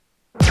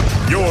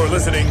You're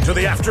listening to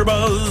the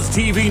AfterBuzz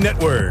TV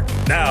Network,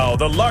 now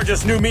the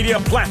largest new media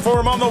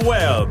platform on the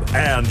web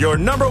and your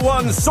number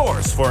one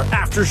source for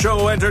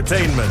after-show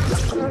entertainment.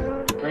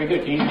 Very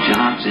good, Keith.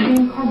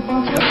 Johnson.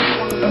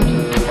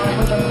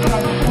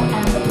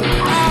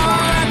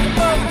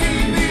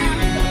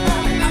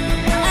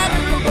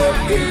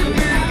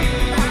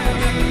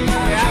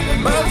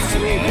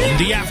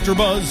 The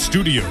AfterBuzz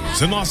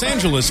Studios in Los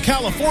Angeles,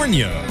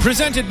 California.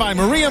 Presented by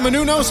Maria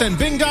Menounos and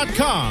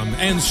Bing.com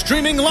and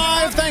streaming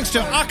live thanks to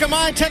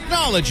Akamai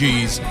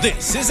Technologies.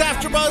 This is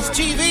AfterBuzz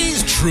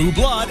TV's True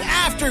Blood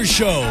After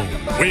Show.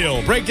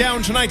 We'll break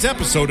down tonight's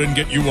episode and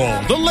get you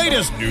all the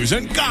latest news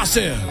and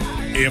gossip.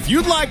 If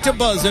you'd like to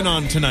buzz in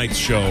on tonight's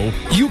show,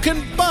 you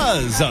can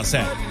buzz us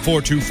at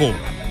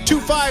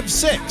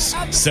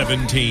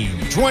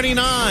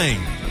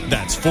 424-256-1729.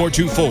 That's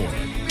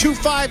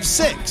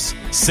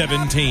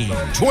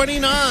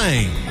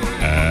 424-256-1729.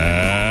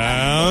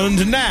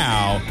 And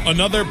now,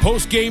 another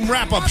post-game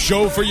wrap-up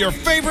show for your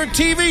favorite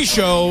TV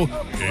show.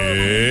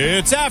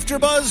 It's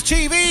AfterBuzz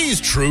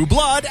TV's True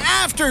Blood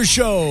After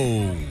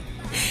Show.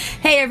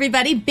 Hey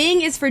everybody,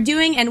 Bing is for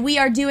doing, and we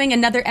are doing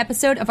another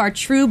episode of our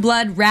True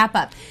Blood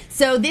wrap-up.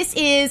 So this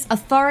is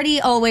Authority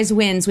Always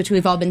Wins, which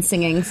we've all been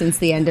singing since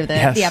the end of the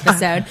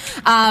episode.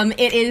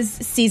 It is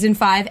Season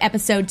 5,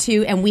 Episode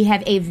 2, and we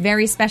have a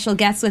very special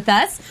guest with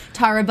us,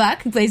 Tara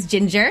Buck, who plays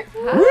Ginger.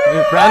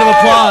 Woo! Round of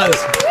applause.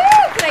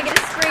 Can I get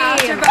a scream?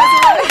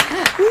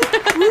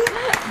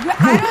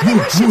 I don't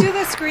think we should do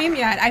the scream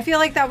yet. I feel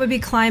like that would be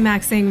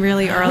climaxing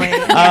really early in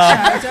the show.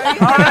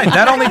 All right,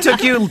 that only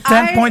took you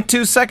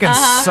 10.2 seconds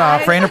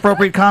for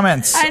inappropriate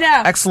comments. I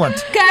know.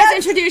 Excellent. Guys,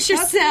 introduce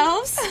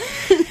yourselves.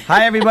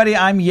 Hi, everybody.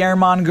 I'm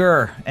Yerman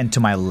Gur, and to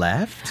my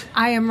left,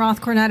 I am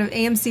Roth Cornett of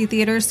AMC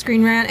Theaters,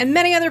 Screen Rant, and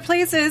many other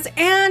places,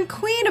 and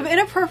queen of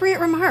inappropriate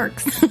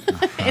remarks.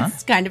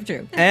 It's kind of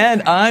true.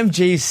 And I'm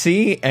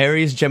JC,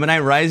 Aries Gemini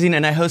Rising,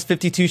 and I host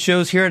 52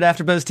 shows here at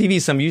AfterBuzz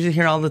TV, so I'm usually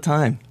here all the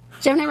time.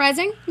 Gemini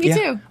Rising? Me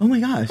too. Oh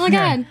my gosh. Oh my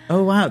God.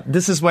 Oh wow.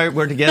 This is why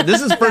we're together.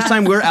 This is the first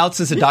time we're out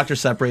since the doctor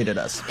separated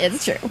us.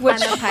 It's true. I'm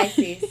a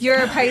Pisces. You're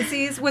a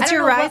Pisces. What's I don't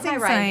your know rising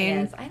what my rising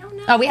sign? is. I don't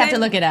know. Oh, we have to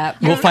look it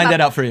up. We'll find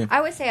that out for you. I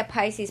would say a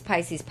Pisces.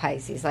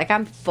 Like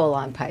I'm full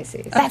on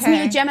Pisces. That's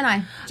me, a Gemini.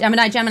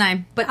 Gemini.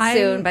 But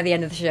soon, by the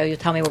end of the show, you'll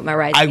tell me what my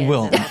rising I is.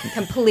 will. And I'll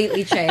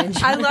completely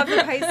change. I love the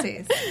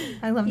Pisces.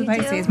 I love the You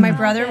Pisces. do? My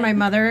brother, my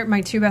mother,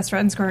 my two best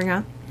friends growing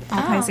up,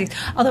 all Pisces.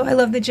 Although I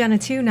love the Jenna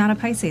too, not a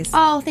Pisces.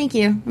 Oh, thank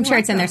you. I'm sure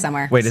it's in there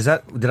somewhere. wait, did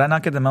I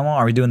not get the memo?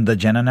 Are we doing the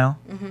Jenna now?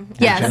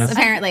 Yes,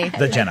 apparently.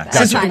 The Jenna.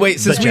 Since Gotcha. we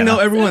Jenna. know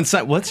everyone's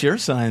sign, what's your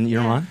sign,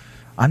 Yerman?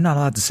 I'm not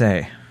allowed to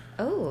say.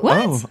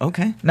 What? Oh,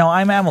 okay. No,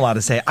 I am allowed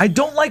to say. I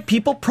don't like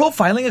people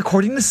profiling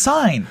according to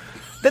sign.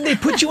 Then they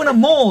put you in a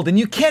mold, and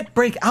you can't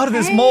break out of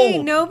this Hey,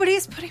 mold.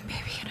 nobody's putting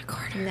baby in a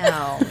corner.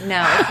 No,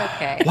 it's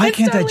okay. Why It's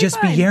can't I totally just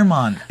fine. be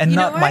Yerman and You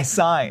know not what? my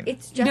sign?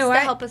 It's just You know to what?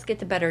 help us get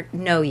to better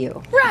know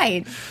you.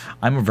 Right.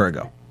 I'm a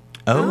Virgo.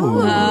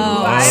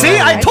 Oh. See,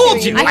 I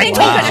told you. I think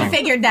we could have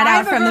figured that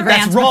out from the That's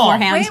rants wrong.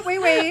 beforehand.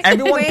 Wait.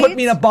 Everyone put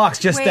me in a box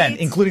just Wait. then,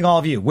 including all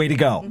of you. Way to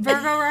go.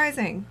 Virgo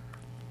rising.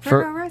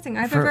 Virgo rising.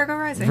 I have a Virgo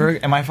rising.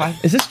 Am I fine?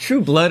 Is this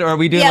True Blood, or are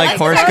we doing Yeah, like let's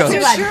go horoscopes? True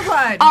It's Blood. True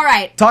Blood. All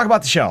right. Talk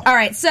about the show. All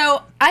right,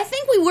 so I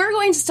think we were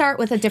going to start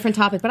with a different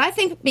topic, but I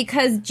think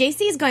because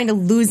JC is going to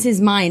lose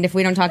his mind if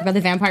we don't talk about the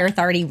Vampire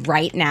Authority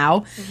right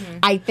now.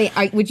 I think.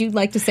 Would you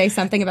like to say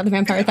something about the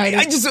Vampire Authority?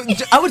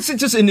 I would say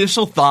just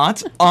initial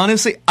thoughts.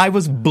 Honestly, I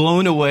was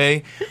blown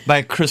away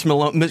by Chris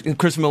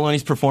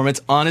Maloney's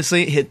performance.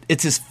 Honestly,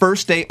 it's his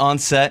first day on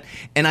set,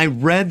 and I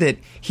read that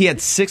he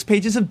had 6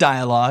 pages of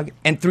dialogue,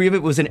 and 3 of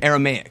it was in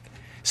Aramaic.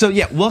 So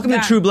yeah, welcome to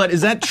True Blood. Is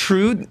that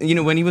true? You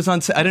know, when he was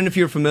on set, I don't know if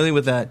you're familiar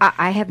with that.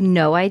 I have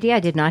no idea. I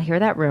did not hear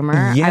that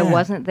rumor. Yeah. I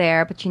wasn't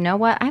there. But you know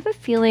what? I have a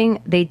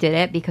feeling they did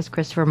it because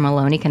Christopher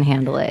Maloney can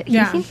handle it.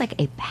 He seems like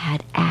a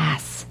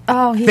badass.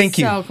 Oh, he's Thank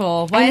you. so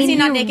cool. Why is he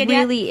not naked yet? He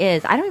really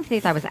is. I don't even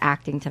think that was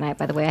acting tonight,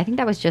 by the way. I think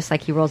that was just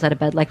like he rolls out of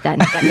bed like that.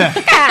 And he's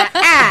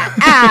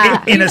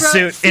like, In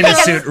a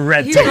suit,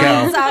 ready He to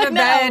rolls go. out of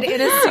bed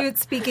in a suit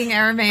speaking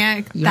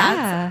Aramaic.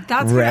 Yeah.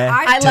 That's Red.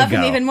 what I love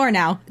him go. even more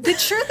now. The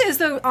truth is,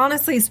 though,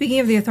 honestly, speaking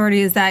of the authority,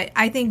 is that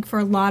I think for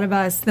a lot of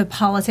us, the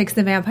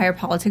vampire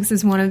politics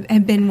is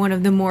have been one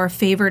of the more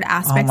favored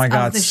aspects Oh my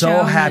God, of the so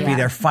show. happy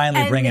they're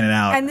finally bringing it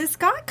out. And this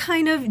got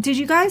kind of, did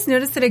you guys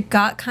notice that it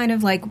got kind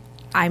of like,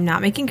 I'm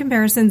not making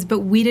comparisons,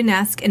 but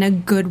Whedon-esque in a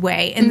good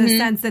way, in the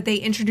sense that they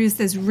introduced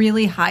this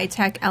really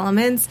high-tech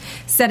elements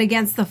set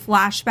against the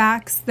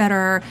flashbacks that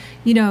are,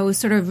 you know,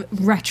 sort of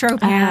retro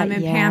Pam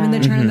and Pam in the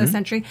turn of the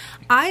century.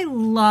 I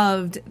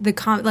loved the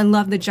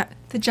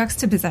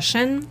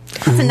juxtaposition.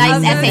 It's a nice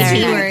of those SAT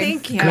two. word.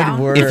 Thank you. Good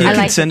word. If you I can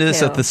like send it us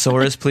too. a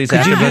thesaurus, please,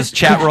 after this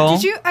chat roll.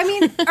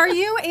 Are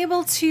you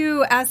able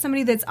to, as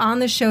somebody that's on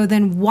the show,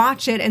 then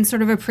watch it and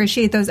sort of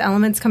appreciate those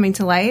elements coming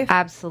to life?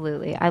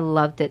 Absolutely. I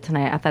loved it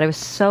tonight. I thought it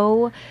was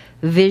so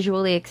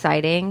visually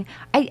exciting.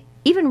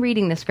 Even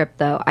reading the script,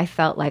 though, I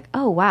felt like,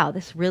 oh, wow,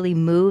 this really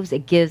moves.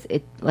 It gives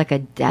it like a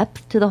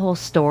depth to the whole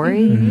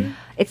story.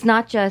 It's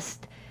not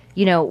just,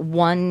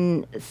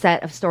 one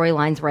set of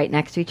storylines right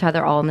next to each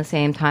other, all in the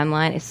same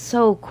timeline. It's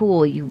so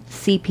cool. You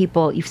see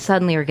people, you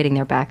suddenly are getting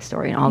their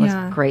backstory and all this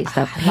great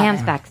stuff.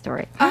 Pam's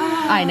backstory.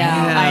 I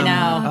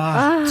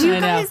know.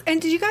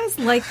 Did you guys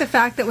like the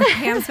fact that with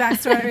Pam's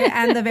backstory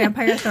and the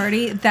Vampire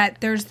Authority,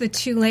 that there's the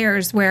two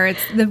layers where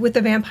it's with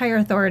the Vampire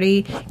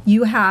Authority,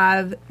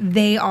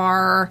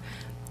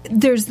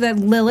 there's the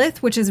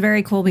Lilith, which is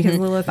very cool because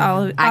Lilith.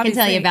 I can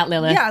tell you about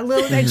Lilith. Yeah,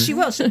 Lilith, and she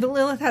will.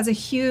 Lilith has a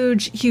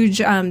huge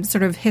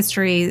sort of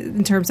history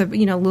in terms of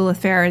Lilith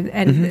Fair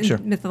and sure.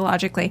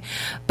 mythologically.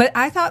 But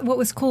I thought what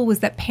was cool was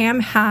that Pam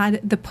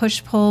had the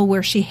push pull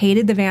where she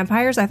hated the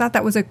vampires. I thought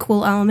that was a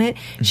cool element.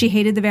 She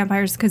hated the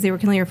vampires because they were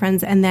killing her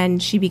friends, and then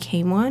she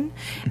became one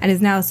and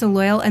is now so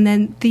loyal. And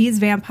then these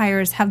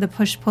vampires have the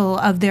push pull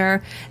of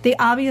they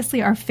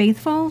obviously are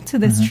faithful to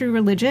this true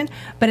religion,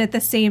 but at the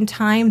same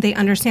time they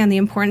understand the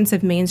importance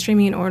of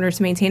mainstreaming in order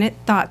to maintain it.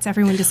 Thoughts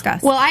everyone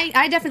discuss? Well,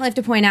 I definitely have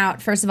to point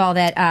out, first of all,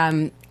 that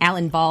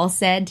Alan Ball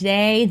said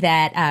today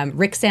that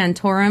Rick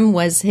Santorum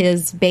was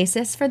his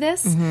basis for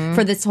this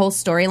whole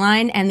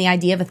storyline and the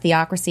idea of a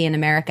theocracy in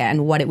America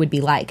and what it would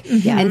be like.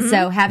 And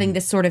so having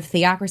this sort of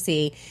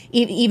theocracy,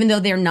 even though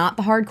they're not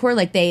the hardcore,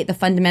 like the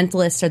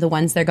fundamentalists are the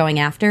ones they're going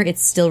after,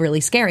 it's still really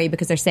scary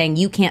because they're saying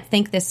you can't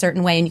think this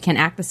certain way and you can't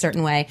act this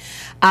certain way.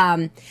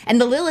 And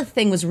the Lilith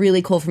thing was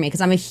really cool for me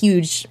because I'm a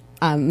huge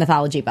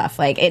mythology buff.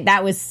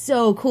 That was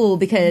so cool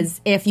because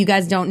if you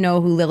guys don't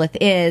know who Lilith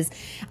is,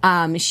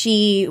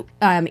 she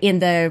in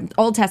the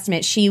Old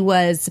Testament, she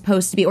was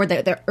supposed to be, or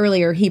the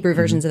earlier Hebrew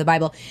versions of the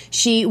Bible,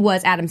 she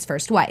was Adam's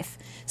first wife.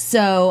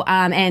 So,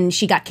 and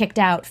she got kicked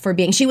out for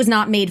she was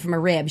not made from a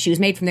rib. She was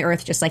made from the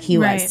earth just like he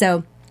was.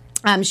 So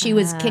she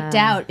was kicked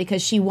out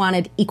because she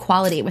wanted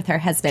equality with her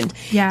husband.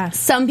 Yeah.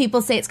 Some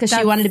people say it's because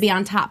she wanted to be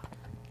on top.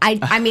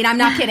 I mean, I'm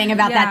not kidding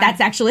about that.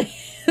 That's actually...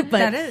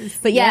 that is.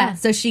 But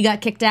so she got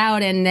kicked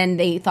out, and then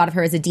they thought of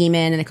her as a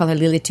demon, and they called her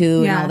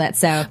Lilitu and all that.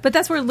 So, but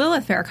that's where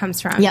Lilith Fair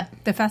comes from.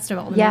 Yep. The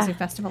festival, the music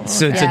festival.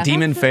 So it's a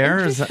demon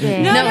fair? Is that,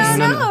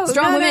 No.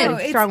 Strong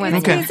women.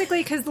 It's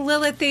basically because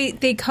Lilith,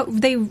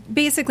 they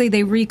basically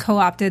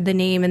re-co-opted the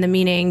name and the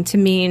meaning to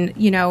mean,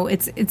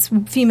 it's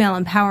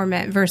female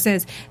empowerment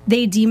versus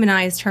they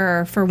demonized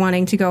her for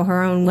wanting to go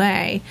her own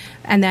way.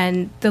 And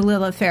then the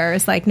Lilith Fair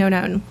is like, no,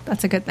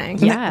 that's a good thing.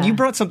 Yeah. You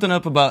brought something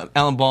up about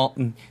Alan Ball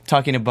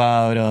talking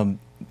about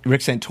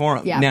Rick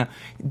Santorum. Yeah. Now,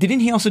 didn't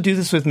he also do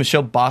this with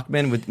Michelle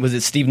Bachman? Was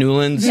it Steve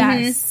Newland's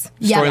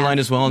storyline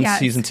as well in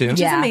season 2?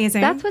 Which is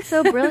amazing. That's what's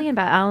so brilliant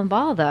about Alan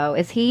Ball, though,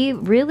 is he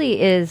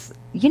really is,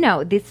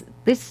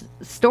 this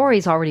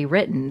story's already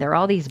written. There are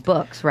all these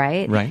books,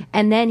 right? Right.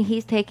 And then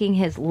he's taking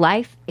his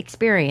life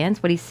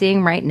experience, what he's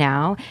seeing right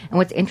now, and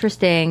what's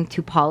interesting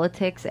to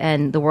politics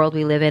and the world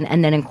we live in,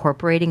 and then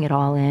incorporating it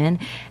all in.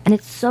 And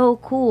it's so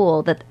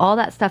cool that all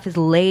that stuff is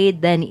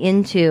laid then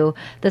into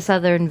the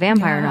Southern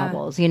vampire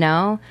novels,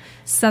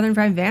 Southern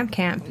Fried Vamp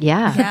Camp.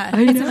 Yeah.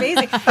 It's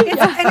amazing.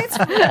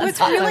 It's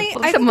really...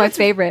 Some of my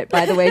favorite,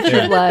 by the way,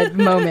 True Blood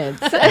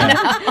moments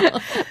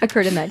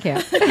occurred in that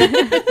camp.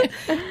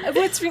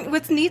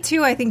 What's neat,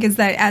 too, I think, is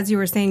that, as you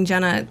were saying,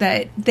 Jenna,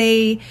 that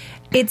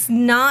it's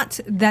not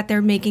that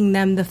they're making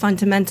them the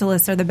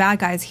fundamentalists or the bad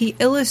guys. He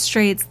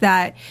illustrates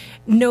that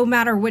no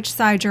matter which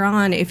side you're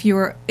on, it's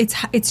your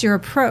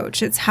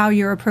approach. It's how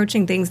you're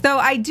approaching things. Though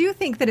I do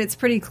think that it's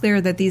pretty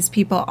clear that these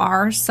people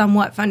are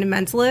somewhat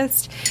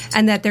fundamentalist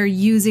and that they're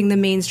using the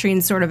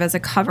mainstream sort of as a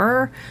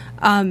cover.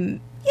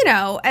 And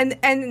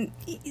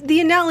the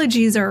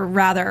analogies are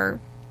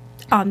rather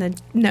on the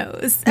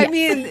nose. I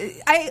mean,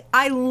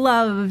 I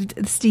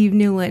loved Steve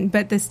Newland,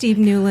 but the Steve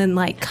Newland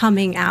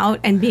coming out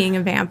and being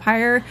a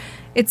vampire,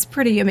 it's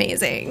pretty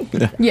amazing.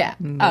 Yeah.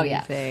 Oh,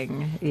 yeah.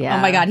 Oh,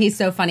 my God. He's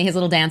so funny. His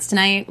little dance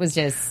tonight was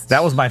just...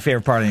 That was my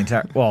favorite part of the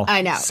entire... Well,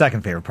 I know.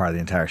 Second favorite part of the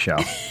entire show.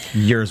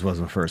 Yours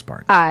was the first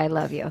part. I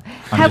love you.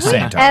 I'm Have just we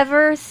saying,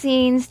 ever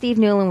seen Steve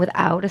Newland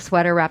without a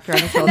sweater wrapped around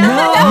his shoulder?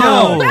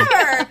 No.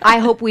 Never. I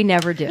hope we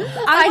never do.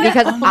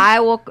 Because I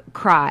will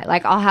cry.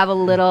 I'll have a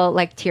little,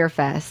 tear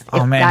fest.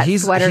 Oh, man. That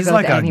He's sweater goes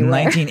like a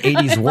anywhere.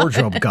 1980s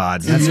wardrobe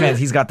god. That's man.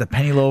 He's got the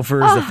penny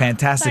loafers, the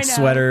fantastic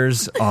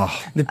sweaters. Oh,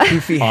 The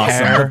poofy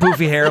awesome. hair. The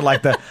poofy hair,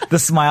 the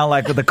smile,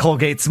 with the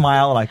Colgate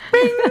smile,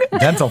 bing,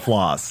 dental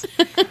floss.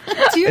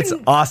 It's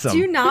awesome. Do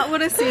you not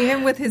want to see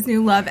him with his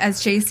new love?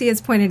 As JC has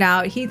pointed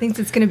out, he thinks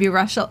it's going to be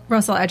Russell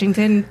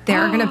Edgington.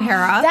 They're going to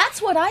pair up.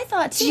 That's what I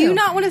thought, too. Do you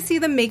not want to see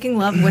them making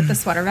love with the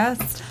sweater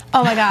vest?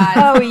 Oh, my God.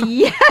 Oh,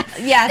 yes.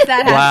 Yes,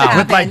 that has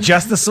to happen. With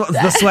just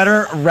the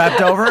sweater wrapped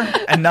over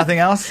and nothing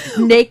else?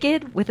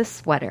 Naked with a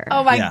sweater.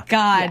 Oh, my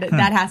God.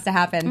 That has to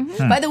happen.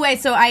 By the way,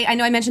 so I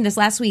know I mentioned this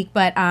last week,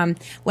 but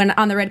when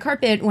on the red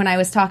carpet, when I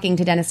was talking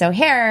to Dennis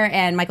O'Hare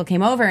and Michael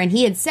came over and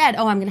he had said,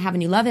 I'm going to have a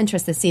new love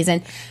interest this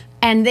season.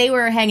 And they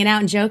were hanging out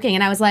and joking.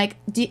 And I was like,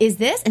 is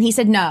this? And he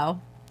said,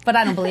 no. But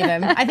I don't believe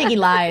him. I think he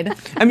lied.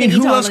 I mean,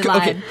 think he who else? totally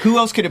lied. Who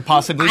else could it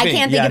possibly be? I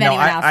can't think of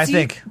anyone else. I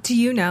think. Do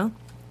you know?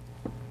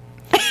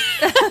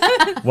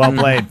 Well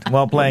played.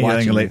 Well played, young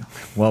Watching lady.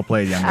 Well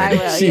played, young I lady.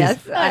 will.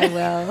 Yes, I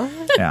will.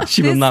 Yeah.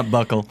 She will not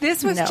buckle.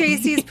 This was No.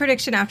 JC's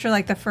prediction after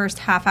like the first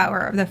half hour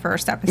of the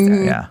first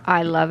episode. Yeah.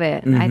 I love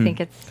it. I think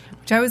it's.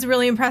 Which I was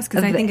really impressed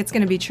because I think it's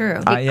going to be true.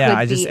 It yeah, could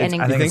I just- be an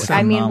I think it's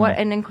I mean, what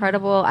phenomenal. an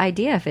incredible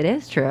idea if it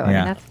is true. I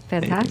Yeah. mean, that's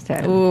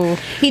fantastic. Ooh.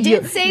 He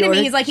did You- say to you're me,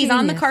 a he's like, he's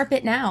on the genius.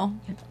 carpet now.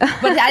 But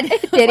I was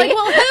Did like, he?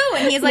 well, who?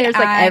 And he's like, There's,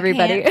 like, I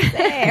everybody. can't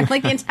say.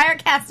 Like, the entire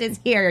cast is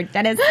here.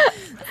 Dennis.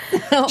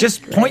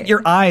 Just point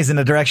your eyes in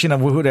the direction of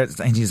who that is.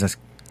 And he's just,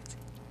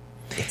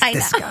 I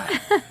this know. guy.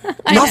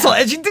 I know. Russell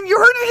Edgington, you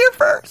heard it here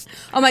first.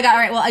 Oh my God. All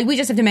right. Well, we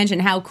just have to mention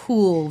how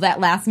cool that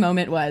last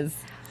moment was.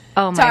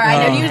 Oh my Tara,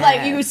 I know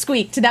God. you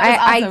squeaked. That was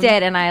awesome. I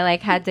did, and I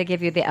like had to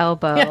give you the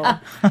elbow.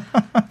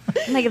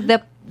 Like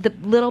the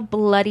little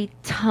bloody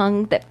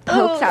tongue that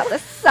pokes out the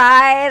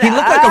side. He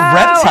looked like a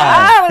reptile.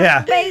 Oh, it was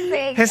Yeah.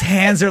 amazing. His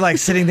hands are like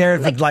sitting there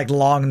with like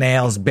long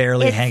nails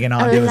barely It's hanging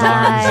onto his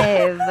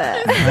arms. alive.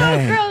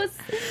 So gross.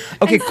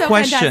 Okay, And so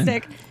question.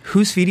 fantastic.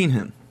 Who's feeding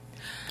him?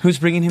 Who's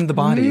bringing him the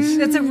bodies?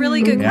 That's a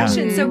really good Yeah.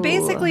 question. So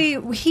basically,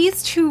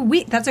 he's too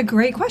weak. That's a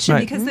great question Right.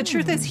 because the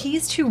truth is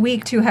he's too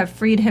weak to have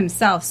freed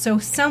himself. So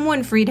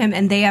someone freed him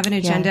and they have an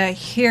agenda. Yes.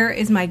 Here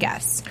is my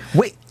guess.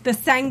 Wait, The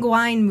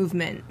Sanguine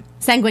movement.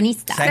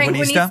 Sanguinista.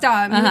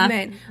 Sanguinista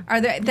movement. Are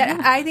there,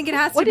 that I think it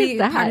has to What be. is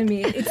that? Pardon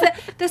me. It's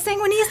the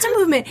Sanguinista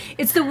movement.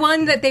 It's the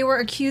one that they were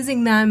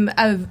accusing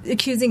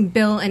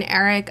Bill and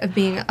Eric of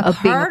being a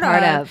part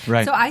of.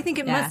 Right. So I think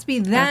it Yeah. must be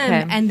them,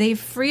 Okay. and they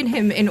freed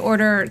him in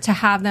order to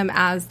have them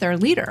as their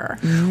leader.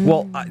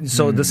 well,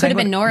 so the Could have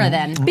been Nora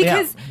then.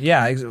 Because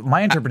my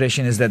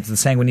interpretation is that the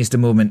Sanguinista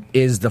movement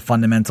is the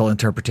fundamental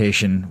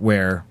interpretation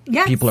where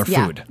Yes. people are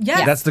Yeah. food.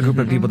 Yes. That's the group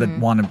of people that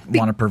want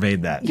to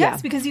pervade that.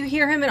 Yes, because you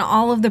hear him in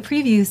all of the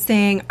previews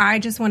saying, "I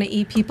just want to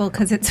eat people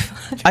because it's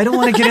fun." I don't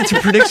want to get into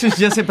predictions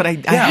just yet, but I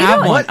have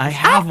one. what? I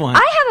have one.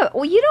 I have a.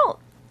 Well, you don't.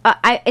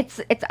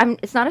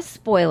 It's not a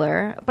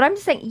spoiler, but I'm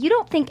just saying you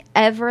don't think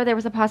ever there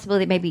was a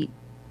possibility that maybe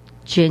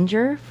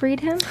Ginger freed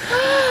him.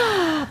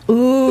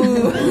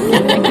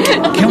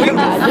 Can we?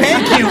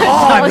 Thank you.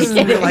 Oh, I was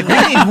like,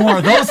 we need more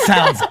of those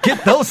sounds.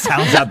 Get those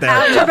sounds out there.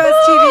 AfterBuzz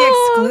TV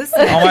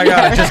exclusive. Oh my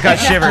god, I just got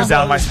shivers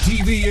down my.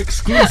 TV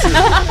exclusive.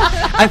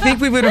 I think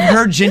we would have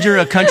heard Ginger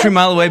a country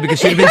mile away because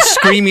she'd been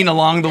screaming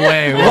along the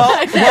way.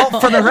 Well,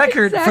 for the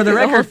record, The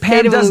whole Pam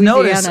state of does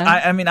notice.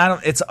 Louisiana. I mean, I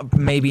don't. It's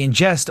maybe in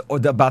jest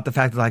about the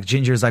fact that like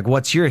Ginger's like,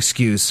 "What's your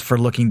excuse for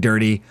looking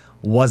dirty?"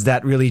 Was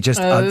that really just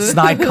a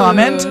snide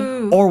comment,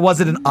 or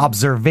was it an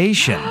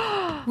observation?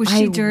 Was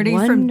she I dirty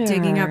from wonder.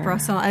 digging up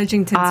Russell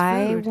Edgington's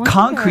food? wonder.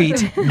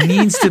 Concrete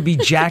needs to be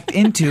jacked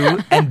into,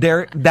 and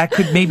that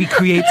could maybe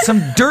create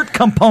some dirt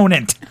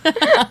component.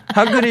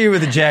 How good are you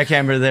with the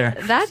jackhammer there?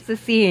 That's the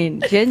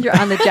scene. Ginger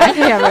on the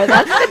jackhammer.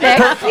 That's the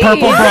next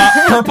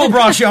scene. Purple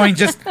bra showing,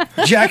 just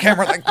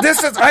jackhammer like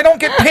this is. I don't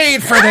get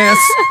paid for this.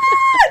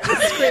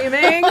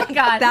 Screaming. Oh my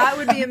God. That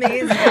would be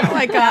amazing. Oh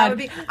my God. That would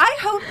be, I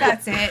hope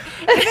that's it. If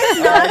it's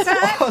not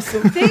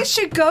that, they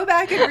should go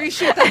back and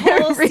reshoot the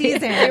whole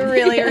season. They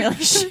really, really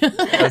should.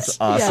 That's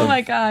awesome. Oh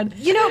my God.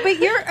 You know, but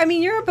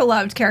you're a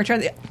beloved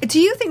character. Do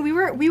you think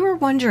we were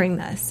wondering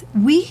this?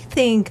 We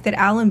think that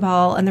Alan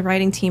Ball and the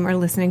writing team are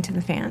listening to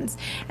the fans,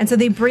 and so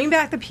they bring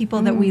back the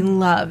people that we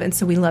love. And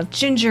so we love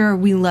Ginger,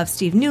 we love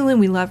Steve Newland,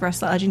 we love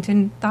Russell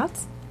Edgington.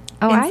 Thoughts?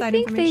 Oh, I Inside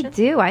think they information?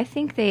 do. I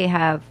think they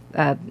have,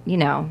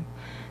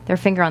 their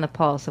finger on the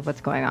pulse of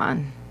what's going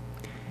on.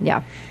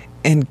 Yeah.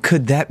 And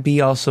could that be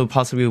also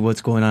possibly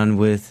what's going on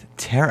with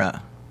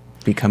Tara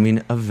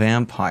becoming a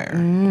vampire?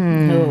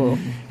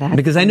 That's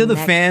Because I know the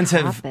next fans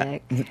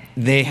topic.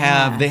 they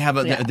have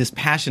this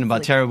passion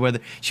about Tara, where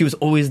she was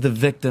always the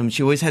victim.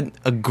 She always had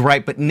a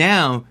gripe, but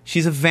now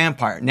she's a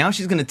vampire. Now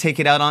she's going to take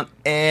it out on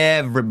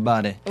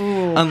everybody.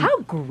 How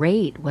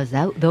great was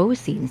those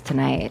scenes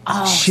tonight?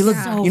 She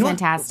looked So you know,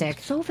 fantastic.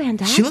 So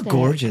fantastic. She looked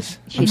gorgeous.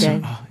 She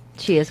did.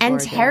 She is And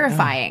gorgeous.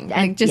 terrifying.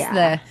 Like just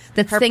Yeah.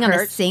 the Her thing on the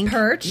perch. sink.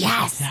 Perch?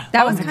 Yes.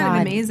 That was my kind of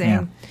God. amazing.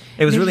 Yeah.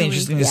 It was really Visually,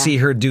 interesting to see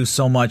her do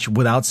so much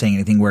without saying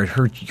anything, where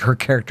her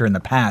character in the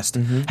past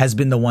has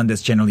been the one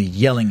that's generally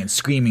yelling and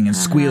screaming and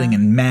squealing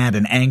and mad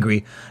and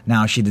angry.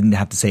 Now she didn't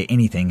have to say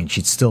anything, and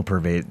she'd still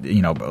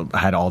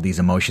had all these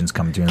emotions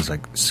come through. And it was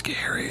like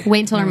scary.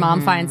 Wait until her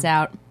mom finds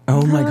out.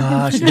 Oh my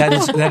gosh, that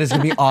is going to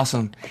be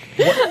awesome.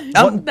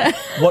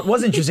 What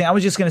was interesting, I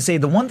was just going to say,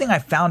 the one thing I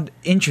found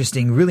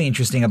really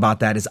interesting about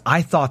that is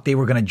I thought they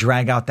were going to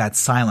drag out that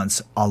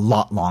silence a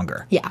lot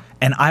longer. Yeah.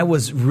 And I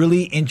was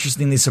really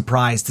interestingly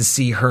surprised to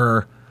see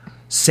her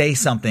say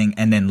something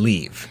and then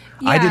leave.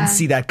 I Yeah. didn't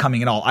see that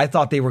coming at all. I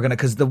thought they were going to,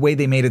 because the way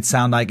they made it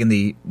sound like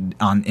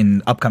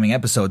in upcoming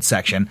episodes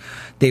section,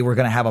 they were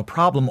going to have a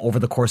problem over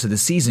the course of the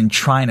season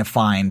trying to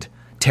find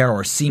Tara,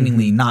 or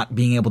seemingly not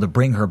being able to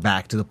bring her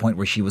back to the point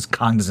where she was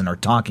cognizant or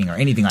talking or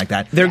anything like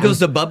that. There goes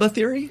the Bubba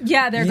theory.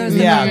 Yeah, there goes the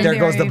Bubba Yeah, theory. there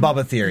goes the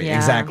Bubba theory. Yeah.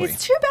 Exactly.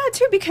 It's too bad,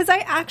 too, because I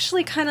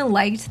actually kind of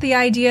liked the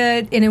idea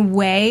in a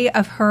way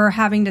of her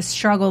having to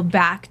struggle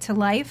back to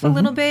life a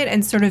little bit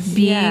and sort of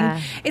being...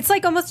 Yeah. It's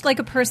like almost like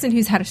a person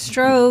who's had a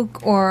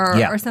stroke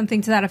or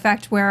something to that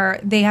effect where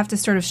they have to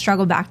sort of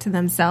struggle back to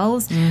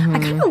themselves. I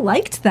kind of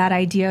liked that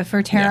idea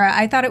for Tara.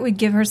 I thought it would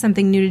give her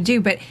something new to do,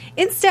 but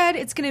instead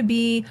it's going to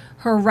be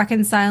her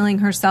reconciling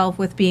herself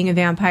with being a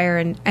vampire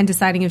and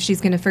deciding if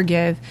she's going to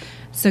forgive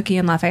Sookie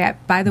and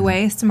Lafayette. By the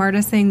way,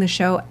 smartest thing the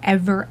show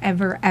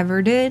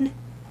ever did,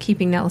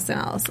 keeping Nelson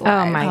Ellis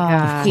alive. Oh my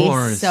god.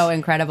 He's so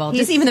incredible.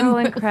 He's Just even so the,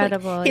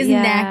 incredible. Like, his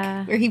Yeah.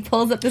 neck where he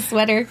pulls up the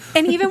sweater.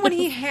 And even when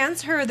he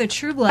hands her the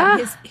True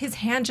Blood, his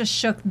hand just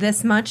shook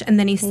this much and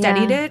then he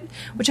steadied it,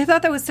 which I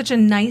thought that was such a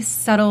nice,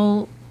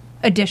 subtle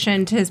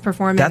addition to his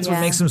performance. That's what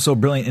makes him so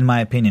brilliant, in my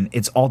opinion.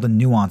 It's all the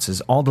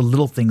nuances, all the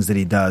little things that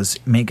he does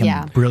make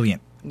him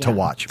brilliant to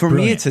watch. For me,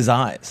 Brilliant. it's his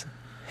eyes.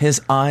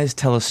 His eyes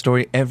tell a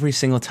story every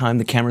single time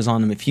the camera's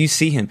on him. If you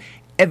see him,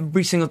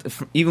 every single,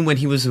 even when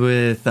he was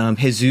with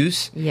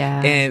Jesus,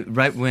 and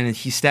right when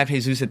he stabbed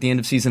Jesus at the end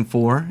of season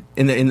 4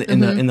 in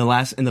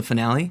the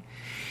finale,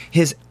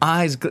 his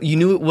eyes, you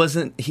knew it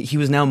wasn't. He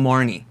was now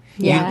Marnie.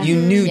 Yeah. You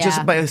knew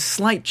just by a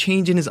slight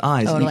change in his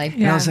eyes. Totally.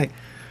 And I was like,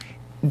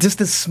 just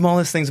the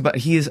smallest things about.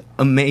 He is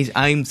amazing.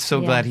 I'm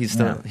so glad he's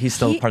still part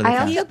of the I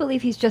cast. also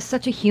believe he's just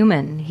such a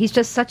human. He's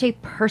just such a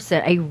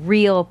person, a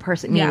real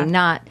person, meaning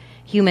not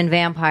human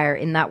vampire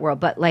in that world,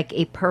 but like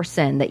a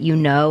person that you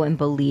know and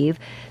believe.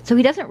 So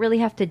he doesn't really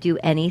have to do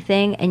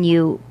anything, and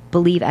you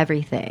believe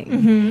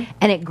everything.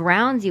 And it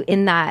grounds you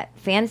in that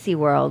fantasy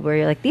world where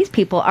you're like, these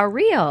people are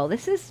real.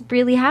 This is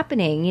really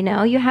happening. You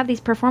know, you have these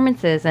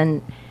performances,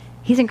 and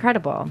he's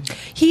incredible.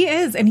 He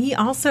is, and he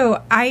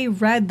also. I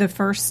read the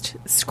first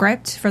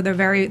script for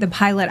the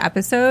pilot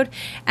episode,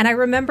 and I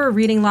remember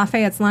reading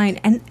Lafayette's line,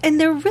 and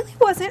there really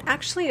wasn't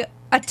actually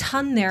a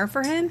ton there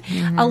for him.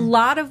 A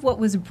lot of what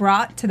was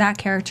brought to that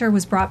character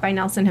was brought by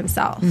Nelson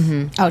himself.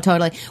 Oh,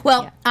 totally.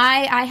 Well,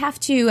 I have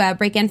to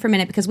break in for a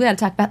minute because we got to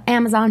talk about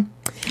Amazon.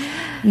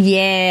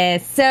 Yeah.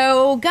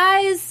 So,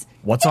 guys.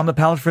 What's on the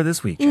palette for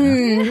this week,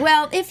 Jenna?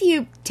 Well, if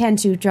you tend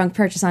to drunk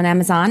purchase on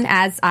Amazon,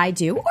 as I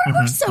do,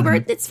 or sober,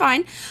 it's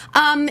fine.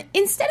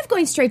 Instead of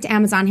going straight to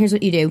Amazon, here's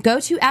what you do. Go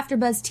to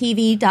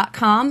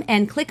AfterBuzzTV.com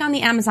and click on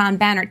the Amazon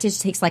banner. It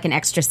just takes like an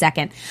extra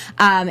second.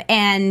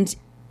 And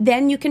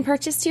then you can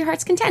purchase to your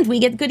heart's content. We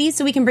get goodies,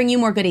 so we can bring you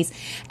more goodies.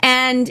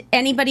 And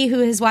anybody who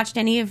has watched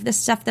any of the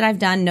stuff that I've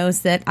done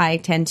knows that I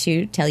tend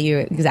to tell you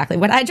exactly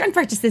what I drunk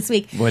purchased this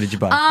week. What did you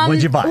buy? What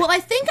did you buy? Well, I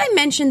think I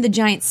mentioned the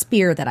giant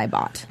spear that I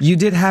bought. You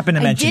did happen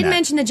to mention that. I did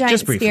mention the giant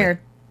Just briefly.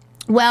 spear.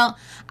 Well,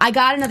 I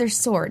got another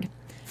sword.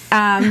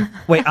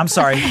 Wait, I'm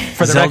sorry.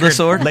 For the Zelda record,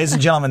 sword? ladies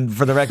and gentlemen,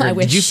 for the record, I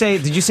wish. did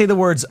you say the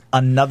words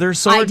another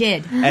sword? I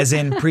did. As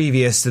in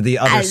previous to the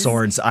other As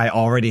swords I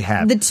already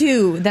have. The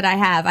two that I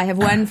have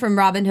one from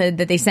Robin Hood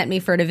that they sent me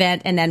for an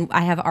event, and then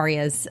I have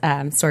Arya's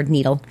sword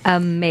needle.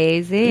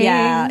 Amazing.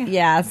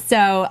 Yeah.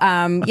 So,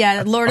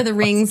 Lord of the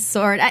Rings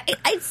sword.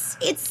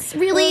 It's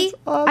really.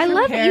 I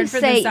love that you Prepared for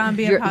the say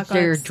zombie your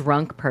apocalypse.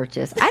 drunk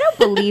purchase. I don't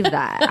believe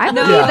that. I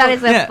believe No. that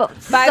is a Yeah. By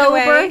the sober,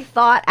 way-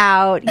 thought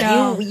out.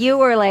 No. You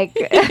were like,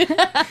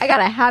 I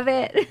gotta have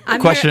it.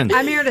 Question.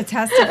 I'm here to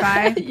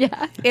testify.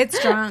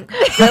 It's drunk.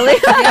 Really?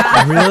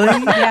 Yeah.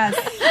 Really? Yes.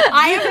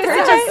 I have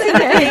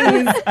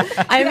purchased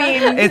things. I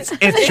mean,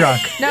 It's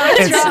drunk. No,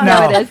 it's drunk.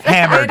 No, it is.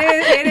 hammered.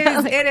 It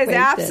is Wasted.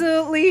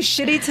 absolutely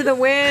shitty to the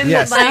wind.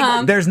 Yes,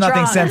 like, there's nothing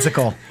drunk.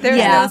 sensical. There's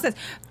Yeah. no sense.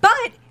 But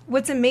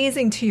what's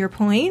amazing to your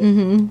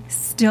point,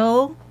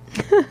 still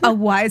a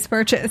wise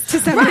purchase to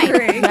some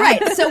degree.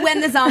 right. So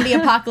when the zombie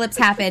apocalypse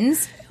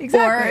happens,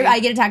 Exactly. or I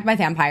get attacked by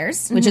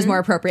vampires, which is more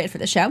appropriate for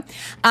the show,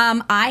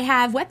 I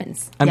have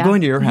weapons. I'm Yeah.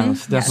 going to your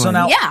house. Definitely. So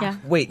now, Yeah.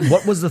 wait,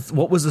 what was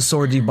the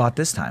sword you bought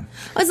this time?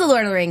 What's the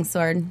Lord of the Rings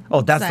sword?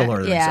 Oh, that's the Lord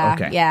of the Rings. Yeah,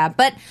 Okay. yeah,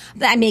 but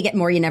I may get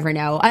more. You never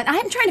know. I'm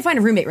trying to find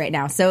a roommate right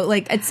now, so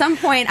like at some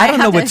point, I don't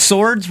know have with to,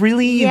 swords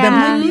really. Yeah. That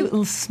might be a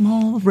little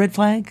small red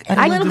flag. I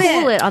don't I know. could bit.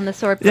 Google it on the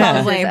sword Yeah.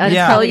 probably until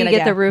Yeah. you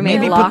get the roommate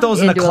Maybe locked put those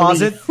in the into a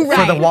closet lease. for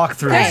the Right.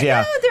 walkthroughs. Right.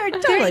 Yeah.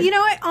 They're, you know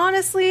what?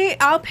 Honestly,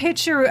 I'll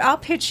pitch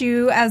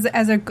you as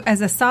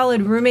a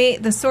solid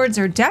roommate. The swords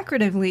are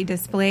decoratively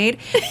displayed.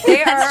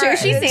 They That's are true.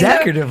 She's seen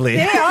Decoratively.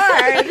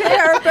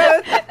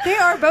 They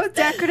are both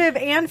decorative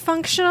and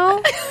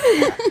functional.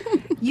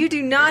 You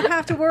do not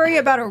have to worry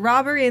about a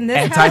robbery in this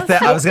Anti-theft.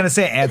 house. I was going to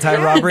say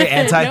anti-robbery,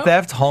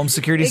 anti-theft, home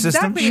security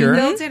system. Exactly. Sure.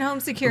 Built-in home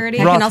security.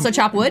 I Roth- can also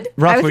chop wood.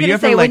 Roth, I was were going you to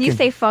ever say, like when you in-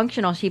 say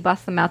functional, she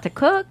busts them out to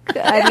cook.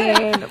 I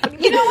mean,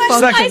 you know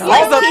It's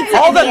like,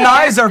 all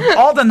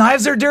the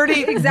knives are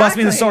dirty. Bust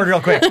me the sword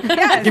real quick.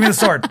 Give me the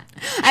sword.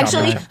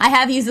 Actually, I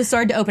have used the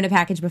sword to open a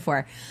package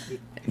before.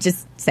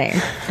 Just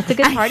saying. It's a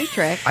good party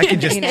trick. I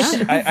can just. You know?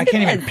 I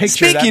can't even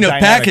picture that Speaking of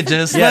dynamic.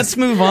 packages, Yes. let's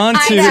move on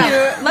I to. know.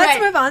 Let's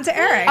Right. move on to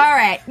Eric. All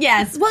right.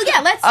 Yes. Well,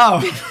 yeah. Let's. Oh,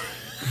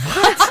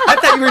 I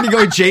thought you were going to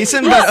go with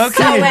Jason, but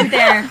okay. I went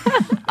there.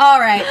 All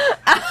right.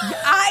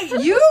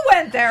 You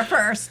went there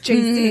first,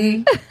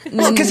 JC.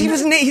 Well, because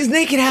he's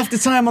naked half the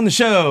time on the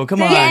show.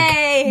 Come on.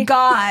 Yay,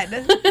 God.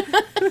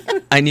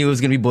 I knew it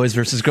was going to be boys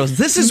versus girls.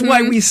 This is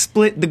why we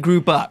split the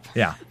group up.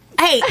 Yeah.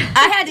 Hey,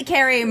 I had to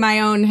carry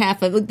my own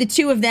half of the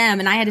two of them,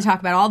 and I had to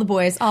talk about all the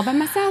boys all by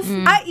myself. You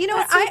know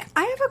what?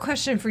 I have a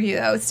question for you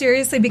though,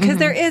 seriously, because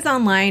there is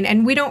online,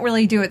 and we don't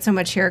really do it so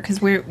much here because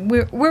we're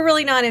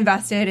really not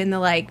invested in the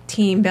like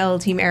Team Bill,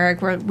 Team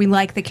Eric. We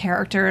like the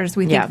characters.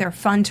 We think they're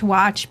fun to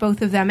watch,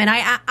 both of them, and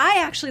I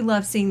actually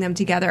love seeing them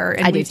together.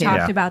 And we've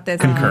talked about this.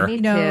 Concur. You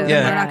know,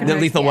 The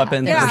Lethal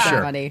Weapon. Yeah, for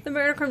sure. the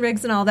Miracle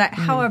Rigs and all that.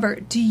 However,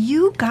 do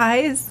you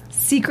guys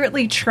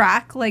secretly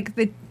track like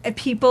the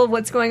people,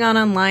 what's going on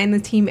online, the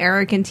Team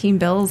Eric and Team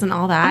Bills and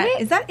all that?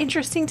 Is that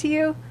interesting to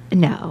you?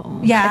 No.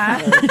 Yeah.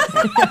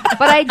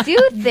 But I do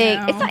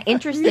think it's not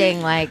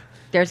interesting. Like,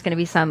 there's going to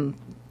be some,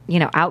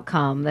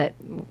 outcome that,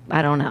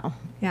 I don't know,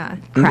 Yeah.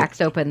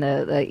 cracks open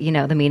the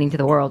the meaning to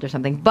the world or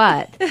something.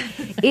 But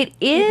it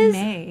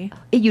is,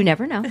 you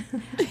never know.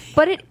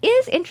 But it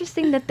is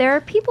interesting that there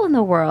are people in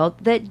the world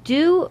that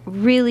do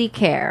really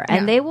care,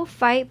 and they will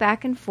fight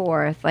back and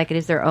forth like it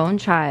is their own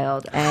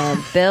child,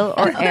 and Bill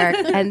or Eric,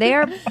 and they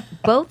are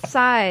both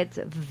sides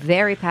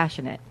very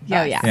passionate.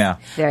 Oh, yeah. Yeah.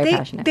 Very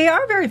passionate. They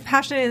are very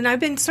passionate, and I've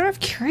been sort of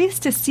curious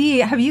to see,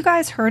 have you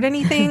guys heard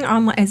anything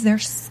on, is there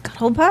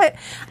scuttlebutt?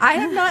 I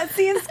have not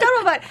seen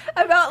scuttlebutt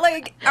about,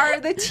 like, are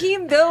the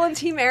Team Bill and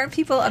Team Eric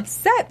people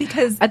upset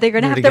because... Are they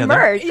going to have together. to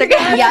merge? They're going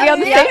to have to be on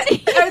the same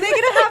team. Are they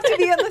going to have to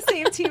be on the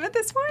same team at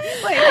this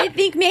point? Like, I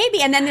think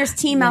maybe. And then there's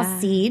Team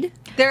Alcide,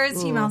 there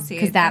is Team Alcide.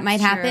 because that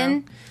might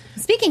happen.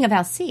 Speaking of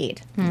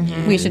Alcide,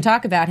 we should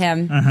talk about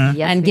him Yes,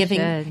 and we giving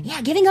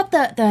should. giving up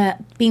the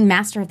being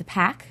master of the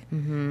pack.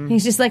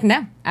 He's just like,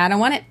 no, I don't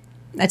want it.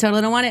 I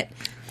totally don't want it.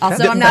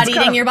 Also, I'm not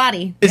eating your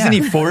body. Isn't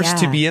he forced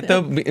to be it,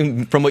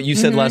 though, from what you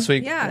said last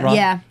week? Yeah. Ron?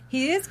 Yeah.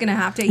 He is going to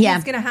have to. Yeah.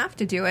 He's going to have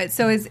to do it.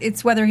 So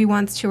it's whether he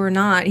wants to or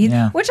not.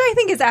 Which I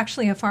think is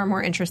actually a far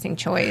more interesting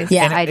choice.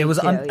 Yeah. And I it do was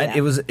too, yeah.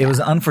 it was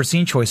an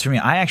unforeseen choice for me.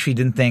 I actually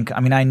didn't think. I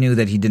mean, I knew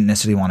that he didn't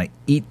necessarily want to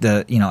eat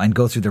and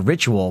go through the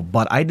ritual,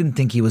 but I didn't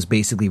think he was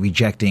basically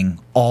rejecting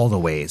all the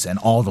ways and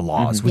all the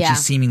laws, which Yeah. he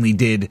seemingly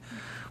did.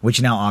 Which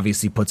now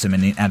obviously puts him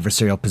in an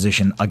adversarial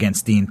position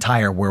against the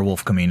entire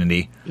werewolf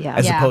community, Yeah.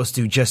 as Yeah. opposed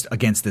to just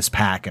against this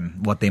pack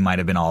and what they might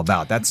have been all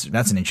about. That's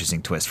an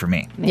interesting twist for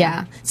me.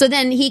 Yeah. So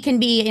then he can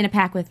be in a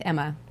pack with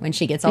Emma when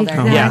she gets older.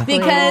 Exactly. Yeah.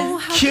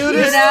 Because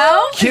Cutest,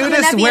 wouldn't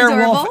cutest that be werewolf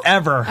adorable?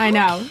 ever. I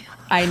know.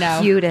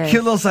 Cutest.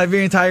 Cute little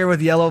Siberian tiger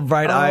with yellow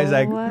bright eyes.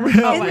 Like,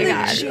 Oh my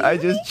god. I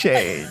just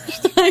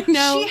changed. I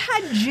know. She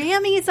had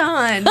jammies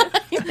on.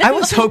 I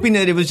was hoping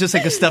that it was just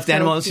like a stuffed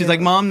animal. She's like,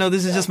 Mom, no,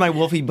 this is just my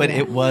wolfie, but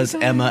it was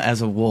Emma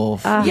as a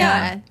wolf.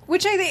 Yeah.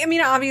 Which I mean,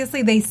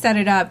 obviously they set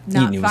it up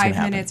not knew it was 5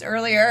 gonna minutes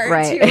earlier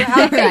Right. to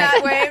happen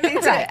that way. I mean,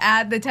 to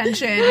add the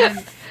tension and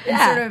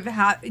sort of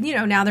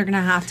now they're going to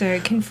have to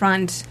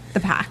confront the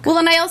pack. Well,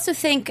 and I also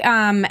think,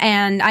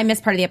 and I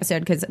missed part of the episode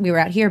because we were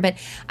out here, but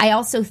I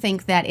also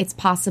think that it's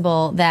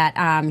possible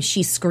that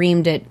she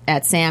screamed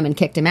at Sam and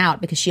kicked him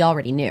out because she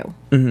already knew.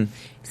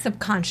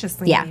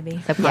 Subconsciously, Yeah. maybe.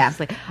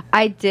 Subconsciously.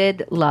 I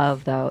did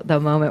love, though, the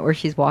moment where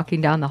she's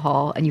walking down the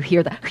hall and you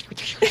hear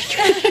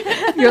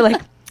that. You're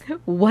like,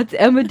 what's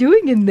Emma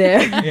doing in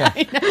there? Yeah.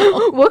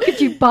 What could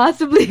you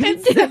possibly be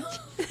doing?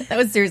 That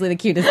was seriously the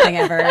cutest thing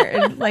ever.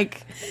 And, but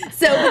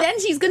then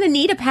she's going to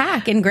need a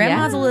pack, and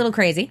Grandma's a little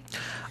crazy.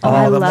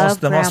 I Oh, the love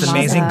most Grandma,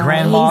 amazing though.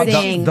 grandma,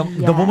 Amazing.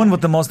 the woman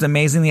with the most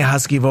amazingly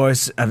husky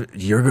voice.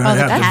 You're gonna Oh, have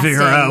to that's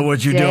figure out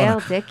what you're Dale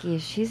doing. Dickey,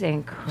 she's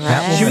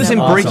incredible. She was in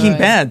Awesome. Breaking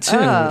Bad, too. Oh,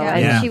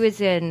 and Yeah. she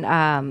was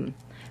in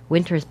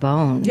Winter's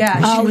Bone.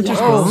 Yeah, she was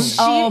Bones?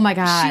 Oh, my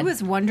God. She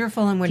was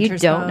wonderful in If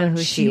Winter's you don't know Bone.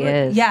 who she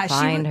is, yeah,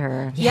 find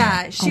her.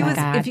 Yeah, she Oh, my was.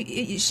 God.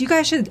 If you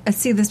guys should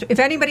see this. If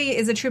anybody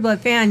is a True Blood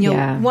fan, you'll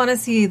want to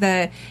see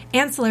the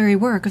ancillary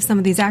work of some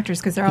of these actors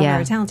because they're all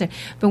very talented.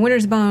 But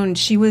Winter's Bone,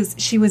 she was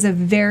a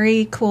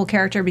very cool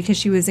character because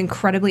she was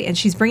incredibly, and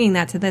she's bringing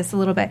that to this a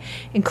little bit,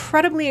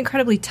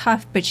 incredibly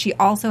tough. But she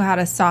also had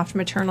a soft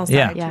maternal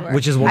side to her.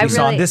 Which is what I we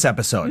saw in really- this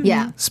episode.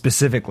 Yeah.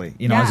 Specifically,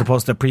 Yeah. as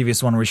opposed to the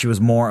previous one where she was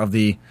more of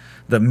the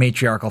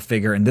matriarchal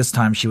figure, and this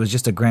time she was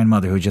just a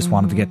grandmother who just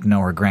wanted to get to know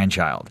her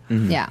grandchild.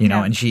 Yeah.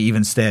 And she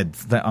even said,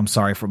 "I'm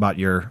sorry about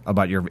your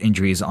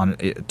injuries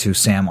to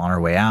Sam on her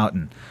way out,"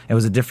 and it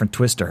was a different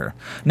twist to her.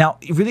 Now,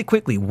 really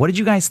quickly, what did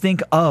you guys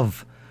think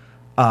of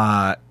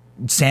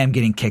Sam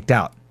getting kicked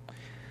out?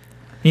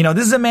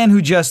 This is a man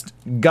who just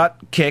got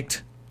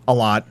kicked a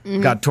lot,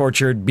 got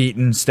tortured,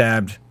 beaten,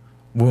 stabbed,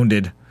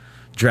 wounded,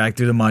 dragged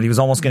through the mud. He was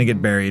almost going to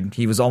get buried.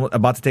 He was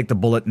about to take the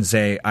bullet and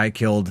say, "I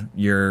killed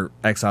your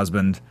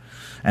ex-husband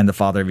and the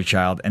father of your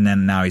child," and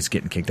then now he's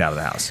getting kicked out of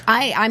the house.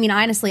 I mean,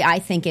 honestly, I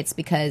think it's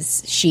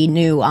because she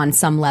knew on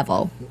some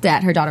level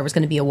that her daughter was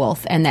going to be a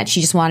wolf and that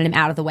she just wanted him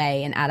out of the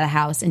way and out of the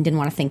house and didn't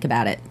want to think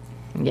about it.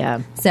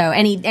 Yeah. So,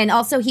 and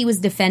also he was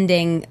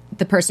defending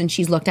the person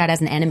she's looked at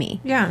as an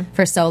enemy Yeah.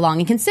 for so long.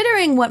 And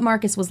considering what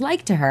Marcus was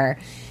like to her,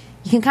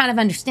 you can kind of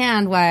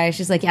understand why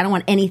she's like, I don't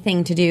want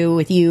anything to do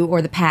with you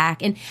or the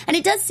pack. And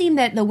it does seem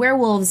that the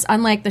werewolves,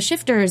 unlike the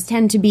shifters,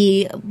 tend to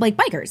be like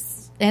bikers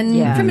and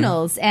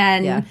criminals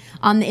and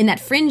in that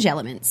fringe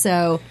element.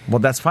 So, well,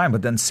 that's fine,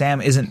 but then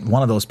Sam isn't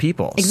one of those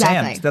people.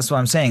 Exactly. Sam, that's what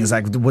I'm saying. Is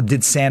like, what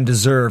did Sam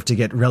deserve to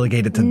get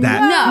relegated to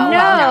that?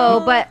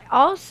 No, but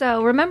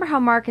also remember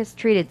how Marcus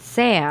treated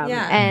Sam,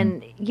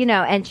 and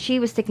and she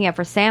was sticking up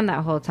for Sam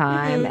that whole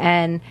time,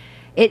 and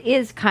it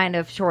is kind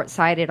of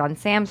short-sighted on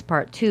Sam's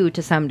part too,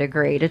 to some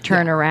degree, to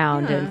turn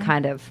around and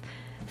kind of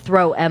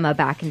throw Emma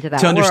back into that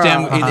to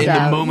understand world. in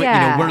the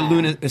moment, where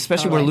Luna,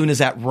 especially where Luna's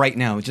at right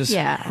now, just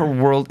her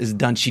world is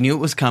done. She knew it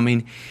was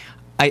coming.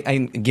 I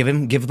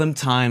give them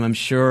time. I'm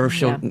sure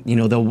she'll,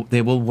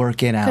 they will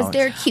work it out. Because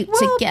they're cute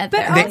together.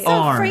 But They also,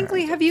 are.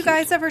 frankly, have you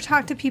guys ever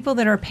talked to people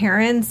that are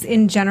parents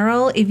in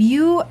general?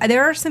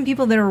 There are some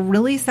people that are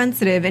really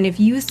sensitive, and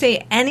if you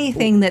say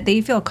anything that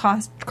they feel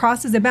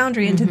crosses a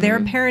boundary into their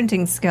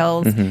parenting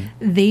skills,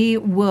 they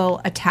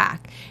will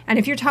attack. And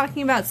if you're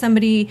talking about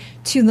somebody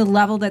to the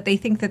level that they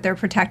think that they're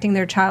protecting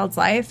their child's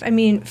life, I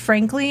mean,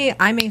 frankly,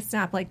 I may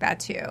snap like that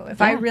too.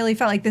 If I really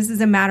felt like this is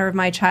a matter of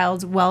my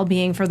child's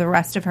well-being for the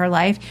rest of her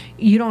life,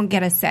 you don't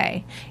get a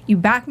say. You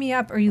back me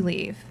up or you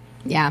leave.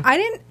 Yeah.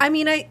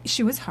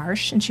 She was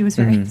harsh and she was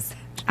very upset.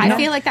 I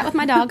feel like that with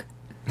my dog.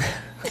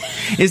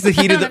 It's the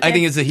heat of the. I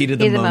think it's the heat of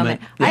the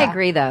moment. I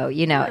agree, though.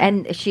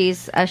 And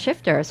she's a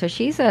shifter, so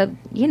she's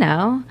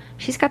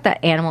she's got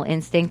that animal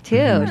instinct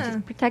too. She's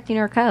protecting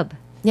her cub.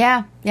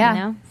 Yeah,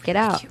 yeah. Get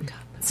out.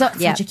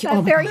 Such a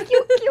cute, very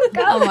cute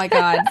cub. Oh my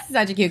God,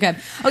 such a cute cub.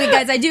 Okay,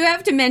 guys, I do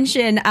have to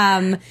mention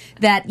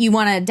that you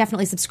want to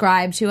definitely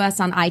subscribe to us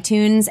on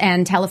iTunes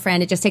and tell a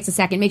friend. It just takes a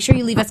second. Make sure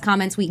you leave us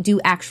comments. We do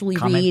actually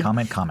read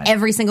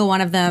every single one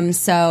of them,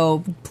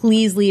 so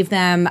please leave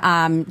them.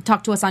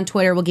 Talk to us on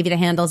Twitter. We'll give you the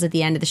handles at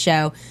the end of the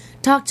show.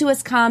 Talk to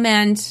us,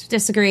 comment,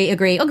 disagree,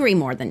 agree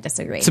more than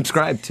disagree.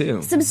 Subscribe,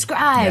 too.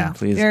 Subscribe. Yeah,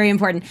 please. Very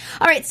important.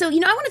 All right, so, I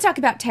want to talk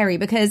about Terry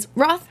because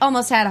Roth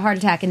almost had a heart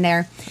attack in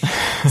there.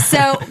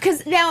 So,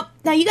 because now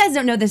you guys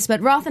don't know this, but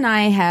Roth and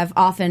I have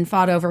often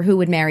fought over who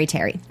would marry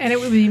Terry. And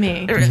it would be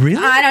me. Really?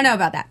 I don't know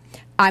about that.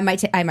 I might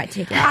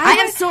take it. I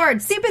have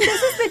swords. See, but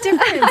this is the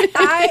difference.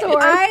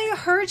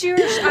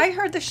 I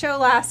heard the show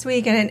last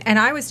week, and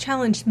I was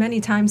challenged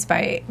many times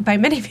by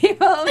many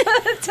people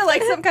to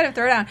like some kind of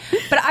throwdown.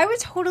 But I would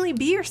totally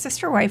be your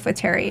sister wife with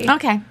Terry.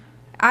 Okay.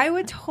 I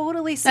would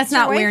totally sister That's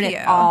not wife weird you.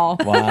 at all.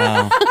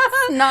 Wow.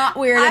 Not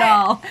weird at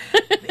all.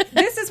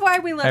 This is why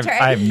we love Terry.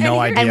 I have no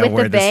idea And with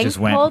where the this bangs just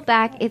went. pulled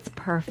back, it's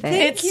perfect.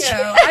 Thank you.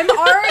 I'm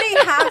already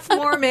half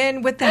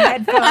Mormon with the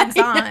headphones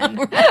on.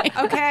 Right.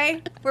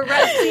 Okay? We're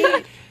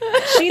ready.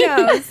 She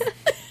knows.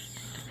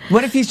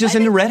 What if he's just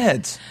into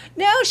redheads?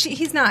 No,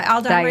 he's not.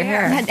 I'll dye my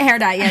hair. Hair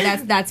dye, yeah,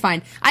 that's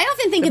fine. I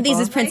often think of these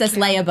as Princess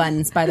Leia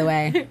buns, by the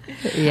way.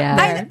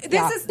 Yeah.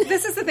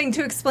 This is the thing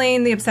to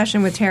explain the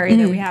obsession with Terry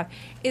that we have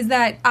is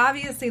that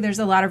obviously there's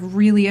a lot of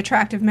really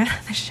attractive men on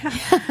the show,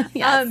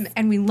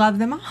 and we love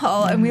them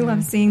all, and we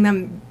love seeing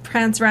them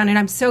prance around. And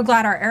I'm so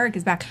glad our Eric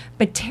is back.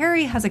 But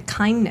Terry has a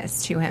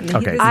kindness to him.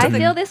 Okay. I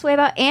feel this way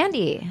about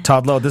Andy.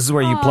 Todd Lowe, this is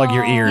where you plug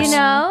your ears.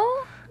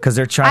 Because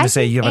they're trying to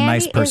say you have a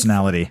nice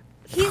personality.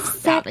 He's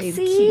sexy,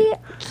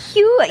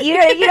 cute.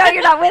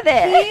 You're not with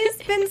it.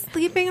 He's been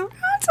sleeping around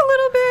a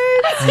little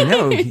bit. I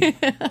know.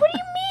 What do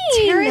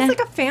you mean? Terry's like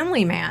a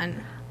family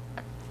man.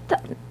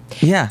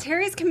 Yeah.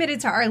 Terry's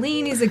committed to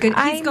Arlene. He's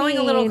going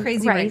a little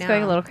crazy right now. He's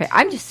going a little crazy.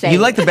 I'm just saying. You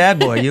like the bad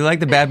boy. You like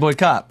the bad boy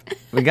cop.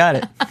 We got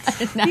it.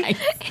 Nice.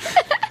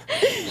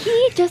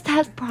 He just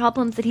has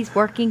problems that he's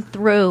working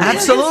through.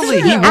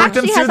 Absolutely. He worked them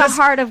actually through has a this.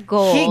 heart of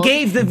gold. He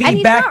gave the V and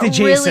he's back not to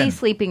Jason. really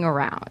sleeping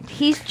around.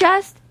 He's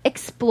just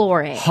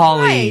exploring.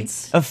 Holly,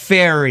 Right. a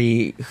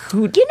fairy.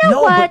 Who? You know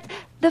no, what? but-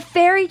 The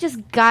fairy just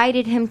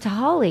guided him to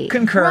Holly.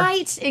 Concur.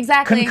 Right,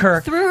 exactly.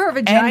 Concur. Through her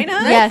vagina?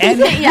 Yes.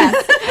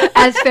 Yes.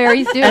 As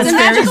fairies do. As The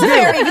fairies magical do.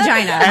 fairy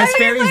vagina. As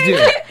fairies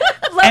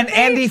do. And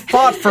Andy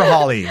fought for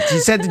Holly. She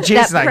said to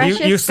Jason, like, precious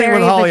you stay with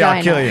fairy Holly, I'll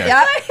vagina. kill you.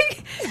 Yep.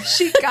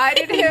 She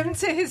guided him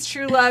to his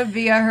true love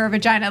via her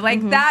vagina.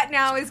 Like, that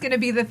now is going to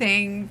be the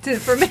thing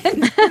for men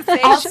to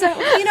say. Also-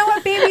 you know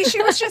what, baby?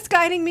 She was just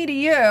guiding me to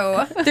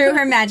you. Through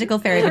her magical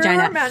fairy Through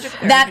vagina. her magical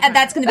fairy That's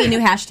vagina. going to be a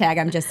new hashtag,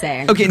 I'm just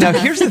saying. Okay, now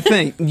here's the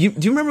thing. Do you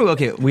remember?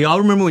 Okay, we all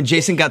remember when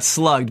Jason got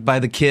slugged by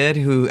the kid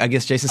who I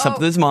guess Jason slept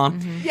with his mom.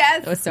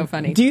 Yes. That was so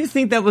funny. Do you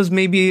think that was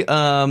maybe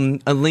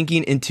a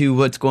linking into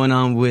what's going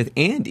on with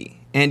Andy?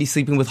 Andy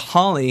sleeping with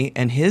Holly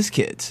and his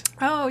kids.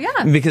 Oh,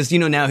 yeah. Because,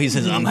 now he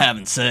says, I'm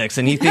having sex.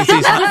 And he thinks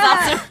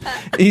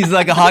he's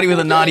like a hottie with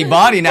a naughty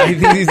body. Now he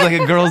thinks he's like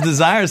a girl's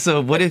desire.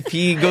 So what if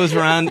he goes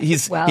around,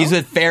 he's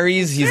with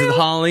fairies, he's with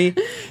Holly.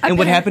 And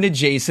what happened to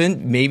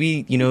Jason?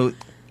 Maybe,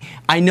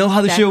 I know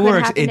how the That's show what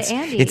works. happened to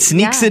Andy. It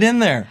sneaks Yeah. it in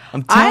there.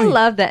 I'm I telling you.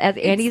 love that as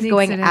Andy's sneaks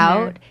going it in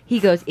out, there. he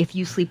goes, "If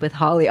you sleep with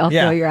Holly, I'll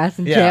Yeah. throw your ass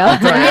in Yeah, jail." I'll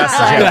throw your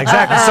ass in jail.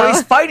 Exactly. So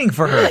he's fighting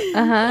for her.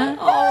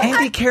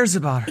 Andy cares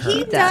about her.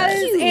 He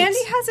does.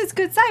 Andy has his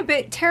good side,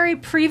 but Terry,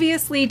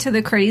 previously to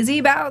the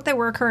crazy bout that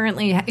we're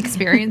currently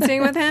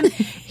experiencing with him,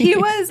 he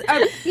was,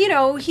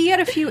 he had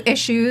a few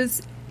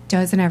issues.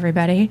 Doesn't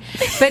everybody?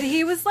 But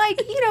he was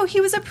like, he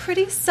was a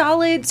pretty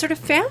solid sort of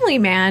family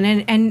man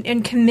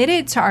and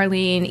committed to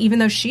Arlene, even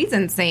though she's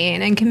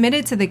insane, and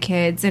committed to the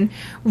kids and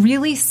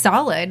really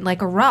solid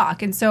like a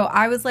rock. And so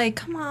I was like,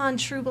 come on,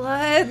 True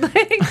Blood.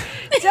 Like,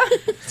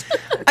 don't.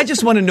 I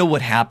just want to know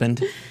what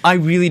happened. I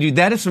really do.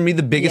 That is for me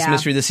the biggest Yeah.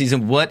 mystery this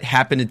season. What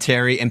happened to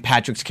Terry and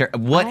Patrick's character?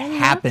 What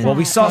happened? Well,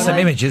 we saw some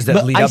images that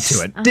But lead I up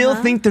to it. still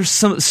think there's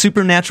some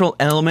supernatural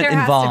element There has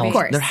to involved. be. Of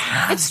course. There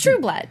has It's to True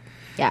be. Blood.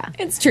 Yeah.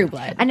 It's True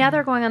Blood. And now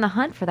they're going on the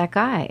hunt for that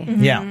guy.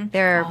 Yeah.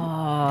 They're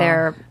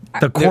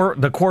The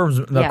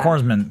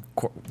corpsman.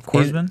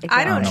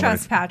 I don't know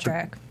trust what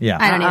Patrick. Yeah.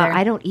 I don't either.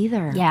 I don't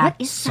either. Yeah. What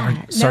is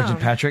that? Sergeant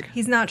No. Patrick.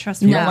 He's not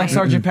trustworthy. You don't like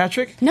Sergeant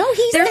Patrick? No,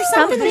 there's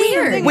something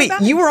weird. Wait,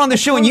 you were on the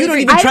show and you don't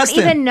even I trust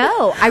don't even him.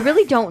 know. I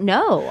really don't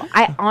know.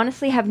 I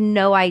honestly have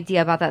no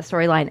idea about that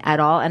storyline at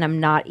all, and I'm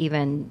not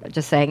even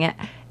just saying it.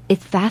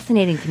 It's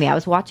fascinating to me. I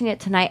was watching it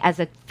tonight as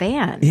a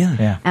fan.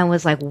 Yeah. And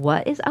was like,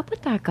 what is up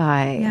with that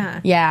guy? Yeah.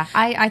 Yeah,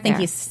 I think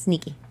Yeah. he's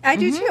sneaky. I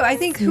do too. I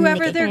think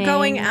whoever Sneaky they're thing.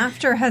 going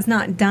after has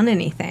not done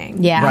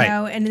anything. Yeah.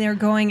 Right. And they're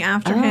going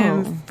after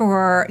him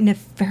for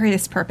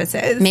nefarious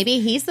purposes. Maybe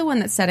he's the one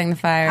that's setting the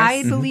fires.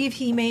 I believe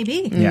he may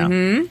be. Yeah.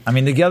 I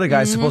mean, the other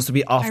guy's supposed to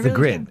be off the really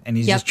grid, do. and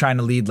he's Yep. just trying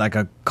to lead like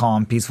a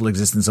calm, peaceful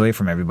existence away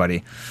from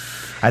everybody.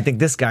 I think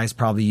this guy's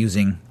probably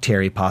using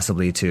Terry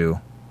possibly to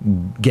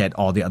get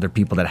all the other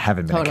people that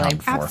haven't been Totally.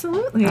 accounted for.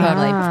 Absolutely.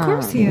 Totally. Of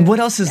course he is. What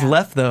else is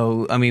left,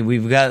 though? I mean,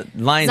 we've got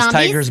lions, Zombies?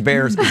 tigers,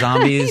 bears,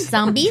 zombies.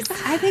 Zombies?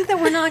 I think that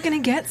we're not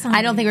going to get some.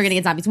 I don't think we're going to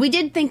get zombies. We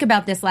did think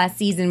about this last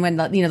season when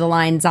the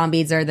lion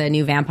zombies are the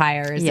new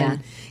vampires. Yeah.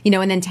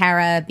 And then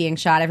Tara being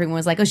shot, everyone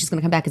was like, oh, she's going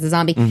to come back as a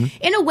zombie.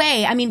 In a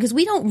way, I mean, because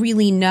we don't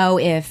really know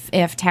if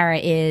Tara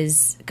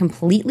is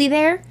completely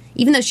there,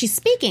 even though she's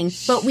speaking,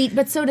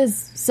 but so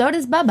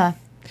does Bubba.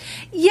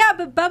 Yeah,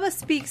 but Bubba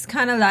speaks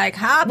kind of like,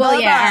 ha, Well,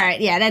 Bubba. yeah, all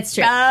right, yeah, that's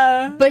true.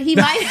 But he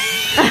might.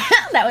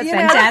 That was You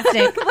know?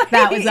 fantastic.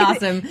 That was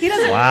awesome. He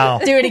doesn't. Wow.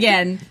 Do it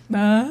again.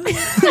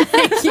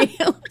 Thank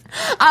you.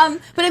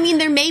 But I mean,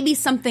 there may be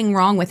something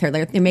wrong with her.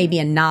 There may be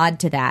a nod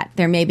to that.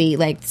 There may be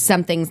like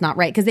something's not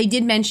right because they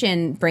did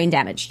mention brain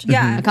damaged.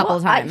 Yeah. a couple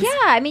of times. Yeah,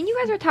 I mean, you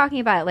guys were talking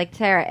about like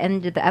Tara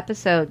ended the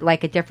episode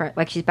like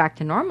she's back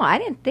to normal. I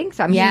didn't think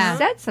so. I mean, Yeah. she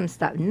said some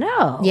stuff.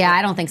 No. Yeah,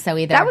 I don't think so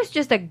either. That was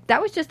just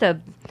a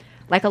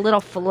like a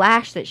little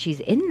flash that she's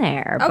in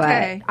there.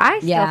 Okay. But I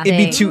still Yeah. think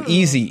It'd be too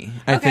easy,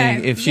 I Okay.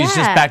 think, if she's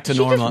just back to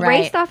normal. She just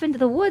raced off into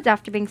the woods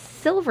after being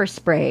silver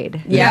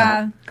sprayed.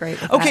 Yeah.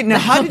 Great. with Okay, that. now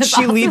how did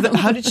she leave?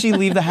 How did she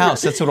leave the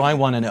house? That's what I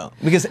want to know.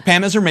 Because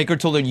Pam, as her maker,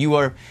 told her you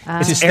are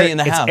to stay in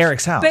the It's house.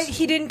 Eric's house. But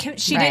he didn't.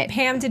 Right.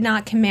 Pam did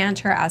not command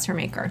her as her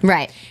maker.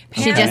 right.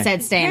 She Pam- just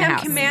said stay in the Pam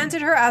house.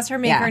 commanded her as her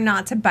maker Yeah.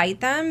 not to bite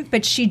them,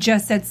 but she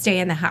just said stay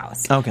in the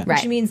house. Okay. Which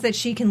Right. means that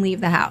she can leave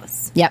the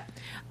house. Yep.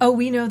 Oh,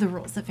 we know the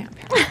rules of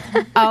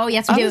vampires. Oh,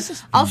 yes, we do. this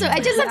is- Also, I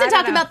just have to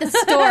talk about the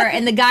store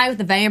and the guy with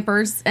the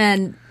vampers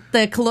and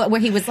where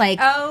he was like,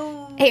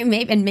 Oh. hey,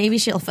 maybe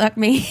she'll fuck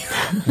me.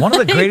 One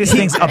of the greatest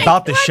things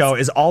about the show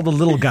is all the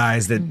little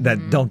guys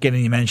that don't get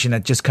any mention,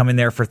 that just come in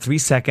there for 3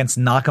 seconds,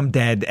 knock them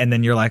dead, and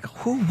then you're like,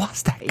 who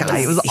was that guy?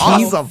 It was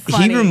awesome.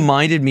 He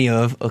reminded me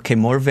of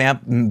more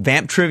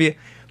vamp trivia.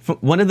 From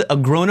a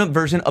grown-up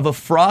version of a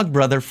frog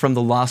brother from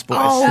the Lost Boys.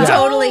 Oh,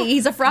 totally.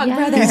 He's a frog Yeah.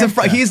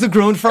 brother. He's the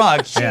grown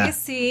frog. Yeah.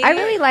 JC. I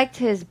really liked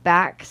his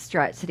back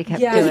struts that he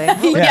kept Yeah. doing.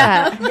 What was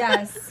Yeah. that?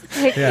 Yes.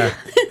 Yeah.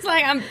 It's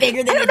like, I'm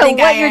bigger than I you don't know think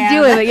what I you're am.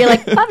 doing, but you're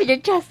like puffing your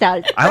chest out.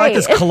 It's I like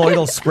this great.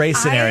 colloidal spray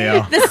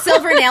scenario. The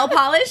silver nail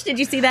polish. Did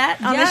you see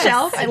that on Yes. the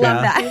shelf? I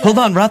love that. Hold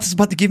on, Roth is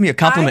about to give me a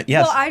compliment.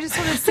 Yes. Well, I just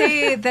want to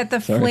say that the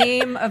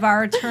flame of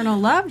our eternal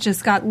love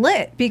just got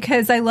lit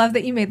because I love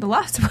that you made the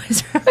Lost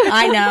Boys.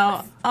 I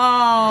know.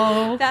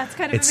 Oh. That's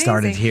kind of It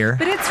started amazing. here.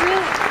 But it's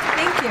really,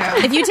 thank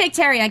you. If you take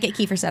Terry, I get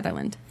Kiefer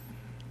Sutherland.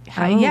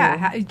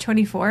 Yeah,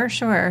 24,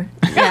 sure.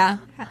 Yeah.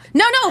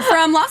 No,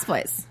 from Lost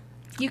Boys.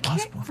 You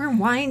can't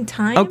rewind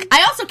time. Okay.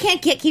 I also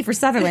can't get Kiefer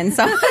Sutherland,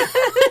 so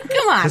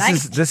come on.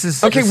 This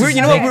is Okay, this is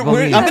you know what?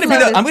 make-believe. I'm gonna be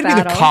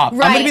the battle. cop. I'm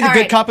Right, gonna be the all good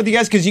right. cop with you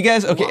guys because you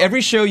guys. Okay,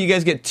 every show you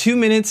guys get 2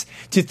 minutes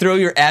to throw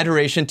your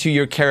adoration to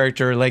your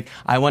character. Like,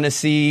 I want to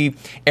see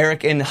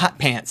Eric in hot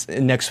pants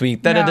next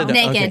week. Da-da-da-da.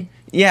 Naked. Okay.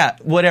 Yeah,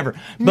 whatever.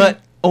 But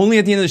only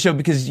at the end of the show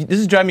because this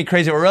is driving me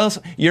crazy. Or else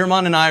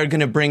Yerman and I are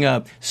gonna bring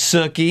up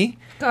Sookie,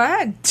 Go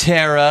ahead.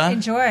 Tara,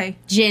 Enjoy.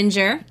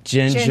 Ginger.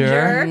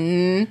 Ginger.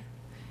 Ginger.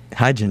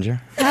 Hi, Ginger.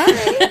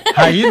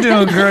 How you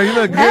doing, girl? You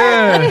look good.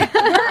 Where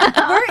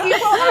We're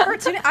equal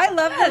opportunity. I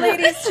love the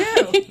ladies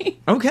too.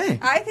 Okay.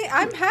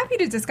 I'm happy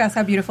to discuss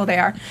how beautiful they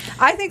are.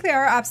 I think they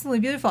are absolutely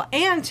beautiful.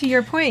 And to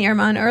your point,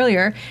 Armand,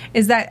 earlier,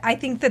 is that I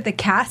think that the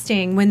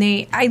casting,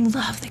 I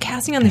love the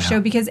casting on the show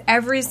because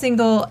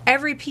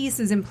every piece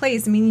is in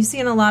place. I mean, you see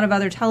in a lot of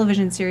other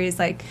television series,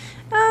 like,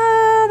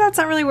 that's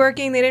not really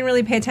working. They didn't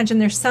really pay attention.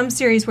 There's some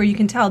series where you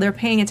can tell they're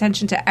paying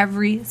attention to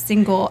every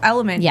single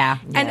element. Yeah.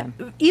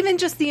 And even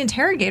just the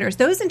interrogators.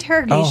 Those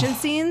interrogation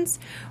scenes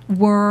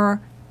were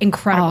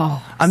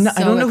incredible. I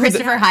don't know who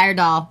Christopher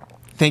Heyerdahl.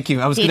 Thank you.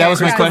 That was my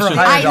Christopher question.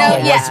 I know,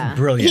 Heyerdahl yeah. was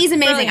brilliant. He's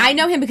amazing. I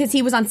know him because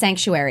he was on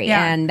Sanctuary,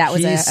 and that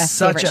was a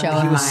favorite show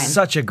of He mine. was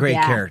such a great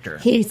character.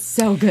 He's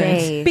so good.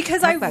 Faith. Because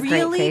Talk I about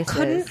really great faces.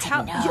 couldn't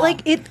tell.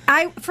 Like it,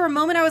 for a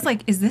moment I was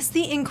like, "Is this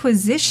the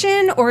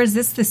Inquisition or is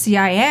this the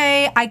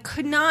CIA?" I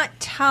could not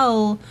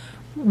tell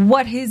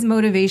what his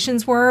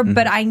motivations were,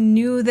 but I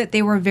knew that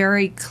they were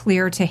very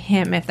clear to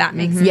him. If that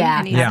makes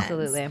any sense.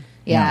 Absolutely.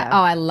 Yeah.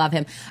 Oh, I love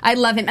him. I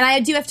love him. And I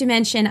do have to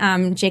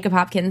mention Jacob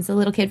Hopkins, the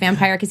little kid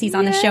vampire, because he's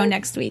on the show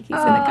next week. He's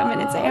going to come in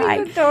and say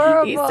hi. He's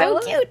adorable. He's so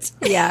cute.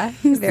 Yeah.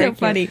 He's very so cute.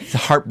 funny. It's a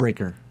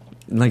heartbreaker.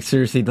 Like,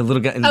 seriously, the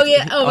little guy. Oh,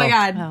 yeah. Oh, my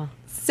God.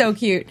 So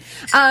cute.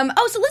 So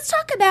let's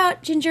talk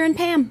about Ginger and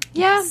Pam.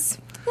 Yes.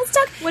 Let's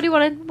talk. What do you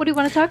want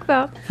to talk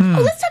about?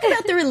 Let's talk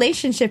about the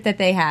relationship that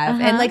they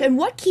have and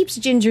what keeps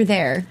Ginger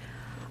there.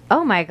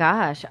 Oh my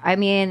gosh. I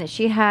mean,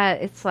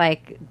 it's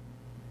like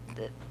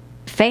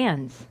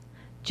fans.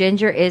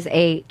 Ginger is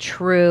a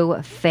true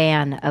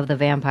fan of the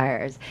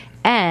vampires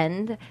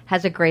and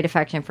has a great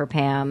affection for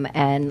Pam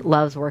and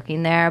loves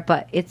working there,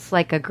 but it's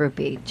like a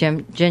groupie.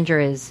 Ginger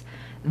is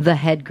the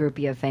head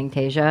groupie of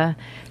Fantasia.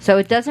 So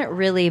it doesn't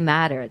really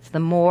matter. It's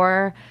the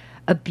more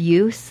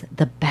abuse,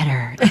 the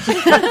better.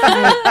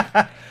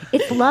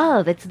 It's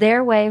love. It's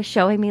their way of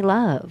showing me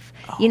love.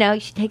 You know,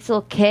 she takes a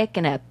little kick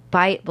and a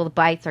bite. Well, the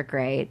bites are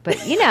great, but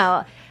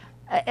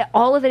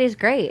all of it is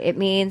great. It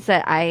means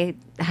that I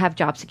have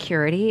job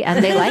security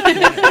and they like me.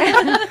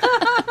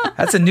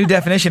 That's a new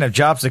definition of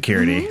job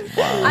security.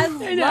 I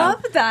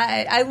love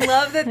that. I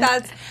love that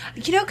that's,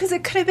 because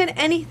it could have been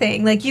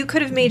anything. Like, you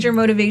could have made your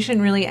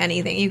motivation really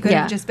anything. You could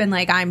have just been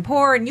like, I'm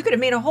poor, and you could have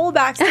made a whole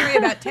backstory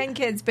about 10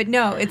 kids. But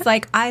no, it's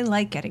like, I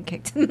like getting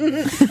kicked.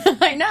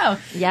 I know.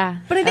 Yeah.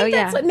 But I think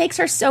that's what makes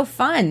her so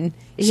fun.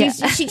 She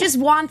just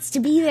wants to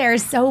be there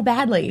so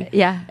badly.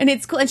 Yeah. And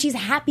it's cool. And she's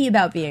happy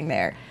about being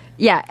there.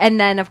 Yeah, and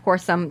then of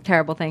course some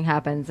terrible thing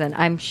happens, and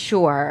I'm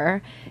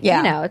sure,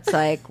 it's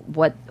like,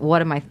 what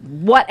am I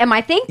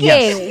thinking?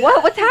 Yes.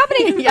 What's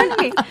happening in front of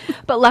me?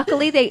 But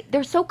luckily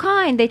they're so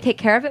kind. They take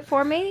care of it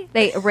for me.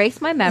 They erase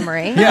my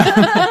memory.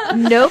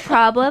 No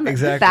problem.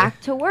 Exactly.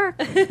 Back to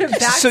work.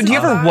 So do you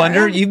ever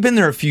wonder? You've been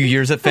there a few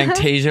years at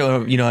Fantasia.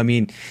 Or,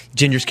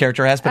 Ginger's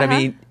character has, but I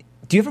mean.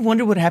 Do you ever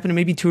wonder what happened to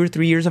maybe 2 or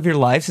 3 years of your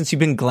life since you've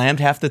been glammed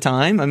half the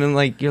time? I mean,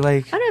 like, you're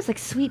like. I know, it's like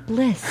sweet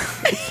bliss.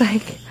 It's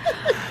like.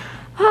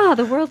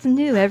 The world's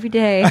new every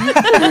day.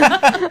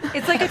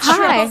 It's like a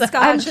triple scotch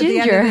I'm at the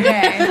end Ginger. of the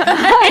day.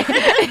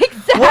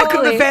 Exactly.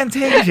 Welcome to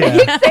Fantasia.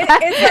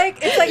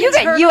 It's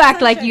like You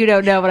act like you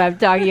don't know what I'm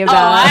talking about.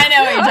 I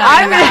know what you're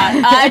talking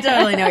about. I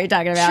totally know what you're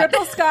talking about.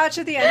 triple scotch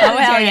at the end of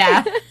the hell day.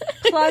 yeah.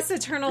 Plus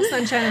Eternal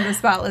Sunshine of the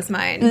Spotless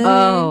Mind.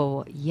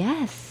 Oh,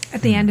 yes.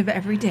 At the end of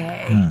every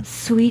day.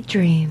 Sweet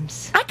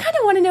dreams. I kind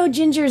of want to know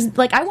Ginger's,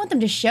 I want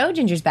them to show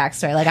Ginger's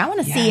backstory. I want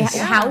to see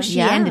how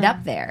she ended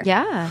up there.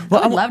 Yeah.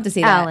 I would love to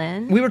see that.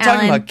 Alan. We were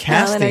talking Alan. about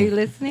casting. Alan, are you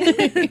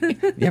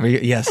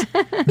listening? Yes.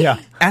 Yeah.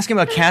 Asking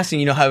about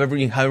casting, how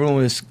everyone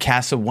was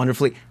cast so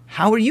wonderfully.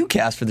 How were you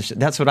cast for the show?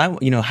 That's what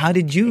how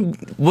did you,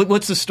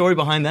 what's the story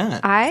behind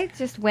that? I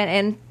just went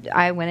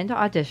into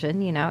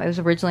audition, it was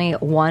originally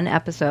one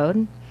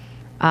episode.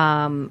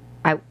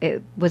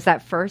 It was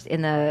that first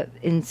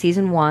in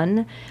season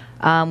 1,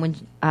 when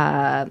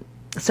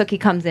Sookie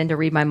comes in to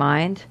read my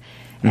mind.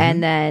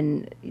 And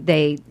then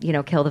they,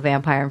 kill the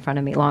vampire in front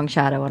of me, Long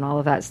Shadow and all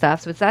of that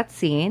stuff. So it's that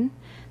scene.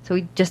 So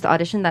we just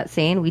auditioned that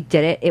scene. We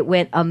did it. It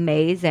went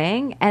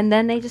amazing. And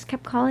then they just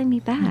kept calling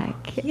me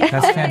back.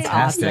 That's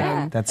fantastic.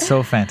 Awesome. That's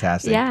so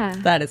fantastic. Yeah.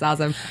 That is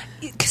awesome.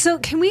 So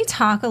can we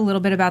talk a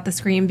little bit about the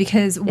Scream?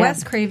 Because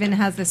Wes Craven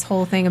has this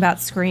whole thing about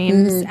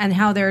screams and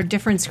how there are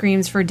different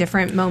screams for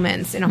different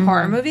moments in a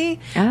horror movie.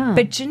 Oh.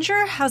 But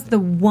Ginger has the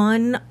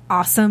one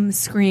awesome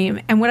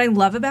scream. And what I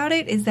love about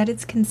it is that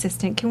it's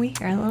consistent. Can we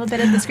hear a little bit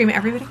of the scream,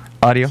 everybody?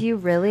 Audio. Do you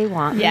really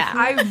want me?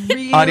 I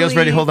really, Audio's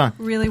ready. Hold on.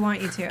 really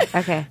want you to.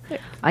 Okay.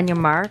 On your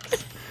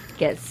marks,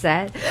 get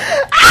set.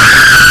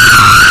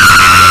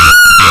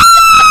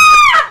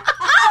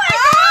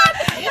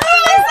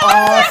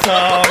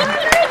 Awesome.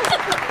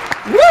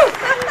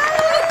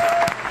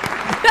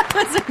 That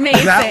was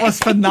amazing. That was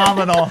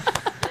phenomenal.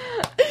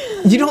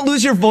 You don't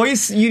lose your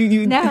voice?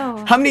 You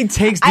No. How many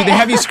takes? Do they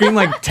have you scream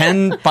like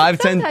 10, 5,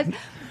 10? Sometimes,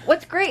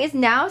 what's great is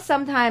now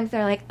sometimes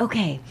they're like,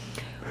 okay,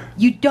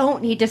 you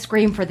don't need to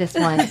scream for this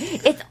one.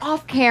 It's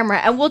off camera,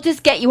 and we'll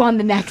just get you on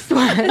the next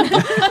one.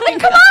 Like,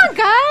 come on,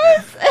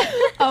 guys.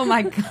 Oh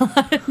my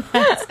God,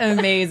 that's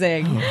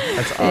amazing.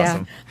 That's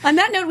awesome. On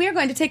that note, we are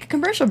going to take a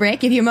commercial break.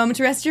 Give you a moment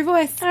to rest your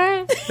voice. All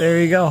right.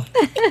 There you go.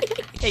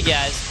 Hey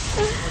guys,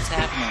 what's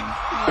happening?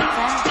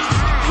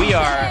 We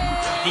are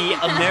the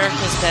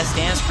America's Best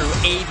Dance Crew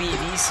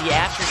ABDC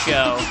After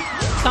Show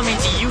coming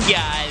to you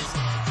guys.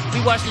 We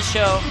watch the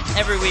show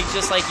every week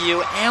just like you,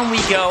 and we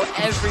go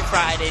every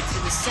Friday to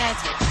the set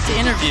to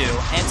interview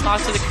and talk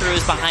to the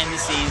crews behind the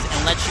scenes and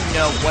let you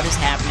know what is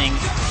happening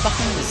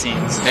behind the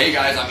scenes. Hey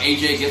guys, I'm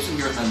AJ Gibson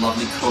here with my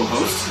lovely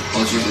co-host.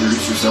 I'll let you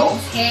introduce yourselves.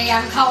 Hey,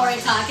 I'm Kaori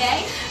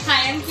Take.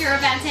 Hi, I'm Kira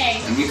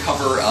Bente. And we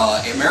cover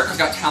America's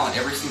Got Talent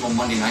every single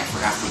Monday night for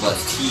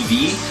AfterBuzz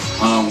TV.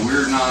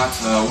 We're not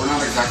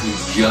exactly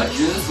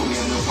judges, but we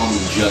have no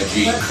problem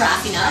judging. We're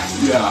crass enough.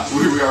 Yeah,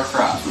 we are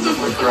crass. We're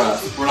definitely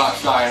crass. We're not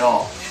shy at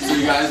all. So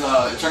you guys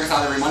check us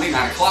out every Monday,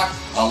 9 o'clock.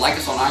 Like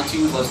us on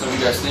iTunes. Let us know what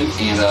you guys think.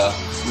 And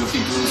we'll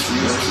keep doing this for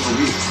you every single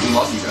week. We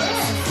love you guys.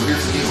 We're here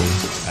for you.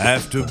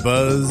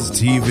 AfterBuzz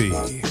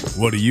TV.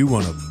 What do you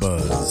want to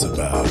buzz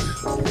about?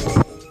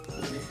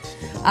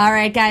 All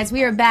right, guys,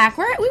 we are back.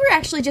 We were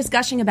actually just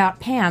gushing about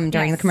Pam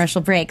during the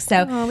commercial break.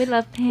 So we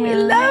love Pam. We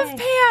love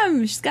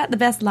Pam. She's got the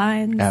best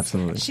lines.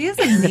 Absolutely. She is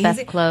amazing. The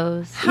best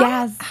clothes.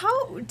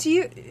 How do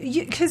you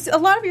because a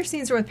lot of your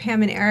scenes are with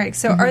Pam and Eric,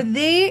 so are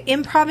they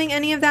improvising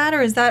any of that,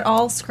 or is that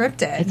all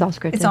scripted? It's all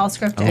scripted. It's all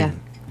scripted. Yeah.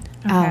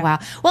 Oh, wow.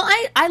 Well,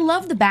 I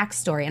love the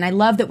backstory, and I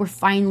love that we're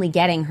finally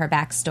getting her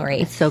backstory.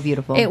 It's so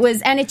beautiful.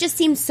 It just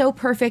seemed so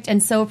perfect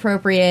and so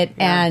appropriate,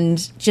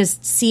 and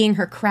just seeing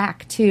her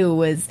crack, too,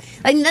 was...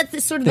 I mean,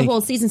 that's sort of the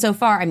whole season so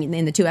far, I mean,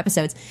 in the 2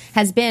 episodes,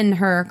 has been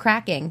her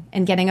cracking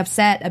and getting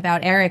upset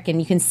about Eric, and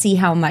you can see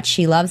how much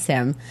she loves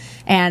him.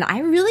 And I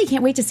really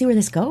can't wait to see where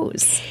this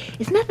goes.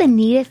 Isn't that the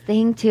neatest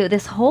thing, too?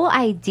 This whole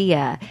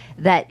idea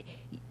that...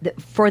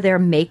 for their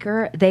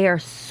maker, they are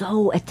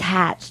so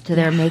attached to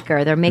their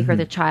maker,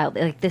 the child,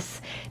 like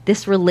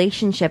this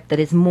relationship that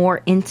is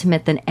more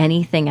intimate than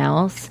anything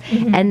else.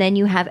 Mm-hmm. And then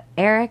you have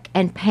Eric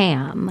and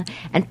Pam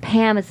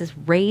is this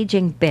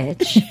raging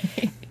bitch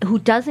who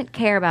doesn't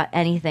care about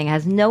anything,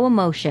 has no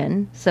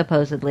emotion,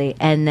 supposedly,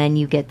 and then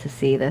you get to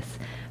see this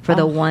for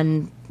the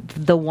one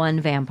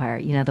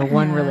vampire, the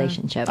one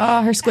relationship.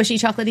 Oh, her squishy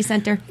chocolatey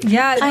center.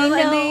 Yeah, I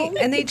know.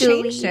 And they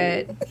changed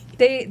it.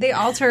 They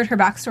altered her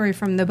backstory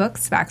from the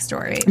book's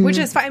backstory, which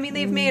is fine. I mean,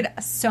 they've made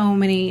so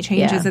many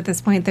changes at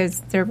this point.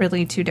 They're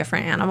really 2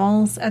 different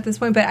animals at this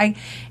point. But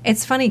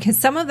it's funny because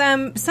some of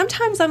them,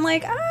 sometimes I'm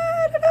like,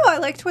 I don't know. I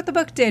liked what the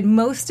book did.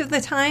 Most of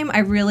the time, I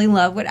really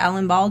love what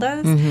Alan Ball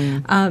does.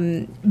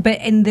 Mm-hmm.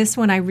 But in this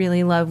one, I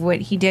really love what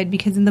he did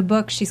because in the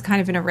book, she's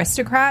kind of an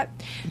aristocrat.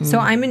 Mm-hmm. So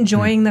I'm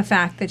enjoying the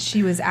fact that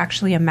she was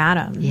actually a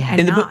madam. Yeah. And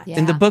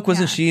in the book,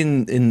 wasn't she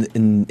in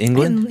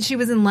England? She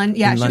was in London.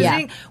 Yeah, she was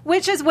in,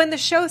 which is when the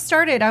show started.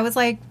 I was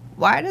like,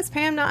 why does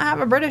Pam not have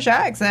a British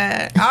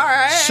accent? All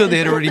right. So they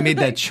had already made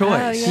that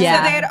choice. So they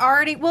had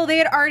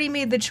already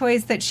made the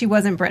choice that she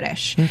wasn't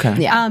British.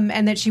 Okay. Yeah.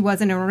 And that she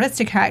wasn't an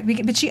aristocrat.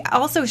 But she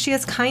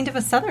has kind of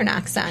a Southern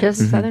accent. She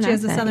has a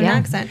Southern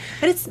accent.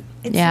 But it's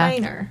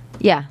minor.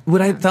 Yeah.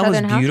 What I thought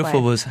Southern was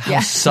beautiful housewife. was how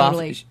soft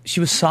totally. she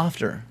was.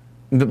 Softer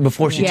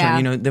before she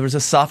turned. There was a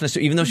softness to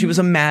her, even though she was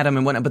a madam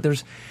and whatnot. But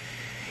there's,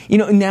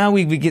 now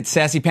we get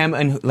sassy Pam,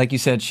 and like you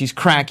said, she's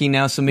cracking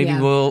now. So maybe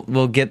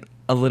we'll get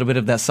a little bit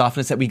of that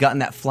softness that we got in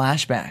that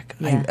flashback.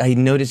 Yeah. I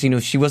noticed,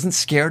 she wasn't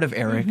scared of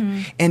Eric.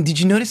 Mm-hmm. And did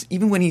you notice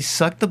even when he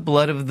sucked the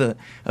blood of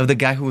the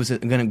guy who was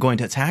going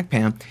to attack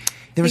Pam,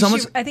 there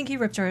was I think he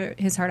ripped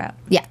his heart out.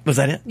 Yeah. Was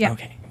that it? Yeah.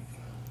 Okay.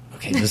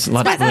 There's a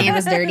lot of hand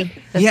was dirty.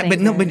 but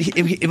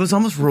it was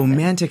almost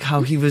romantic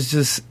how he was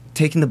just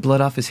taking the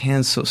blood off his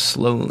hands so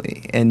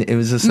slowly, and it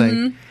was just like,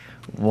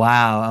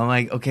 wow. I'm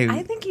like, okay.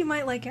 I think you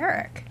might like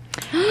Eric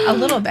a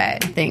little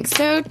bit. I think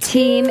so.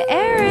 Team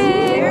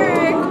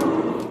Eric.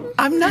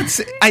 I'm not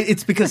saying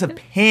it's because of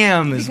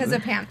Pam. Because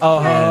of Pam. Yeah.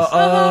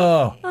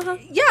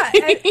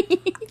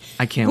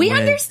 I can't We win.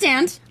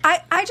 understand.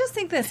 I just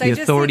think this. The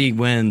authority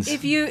wins.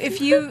 If you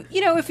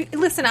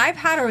listen, I've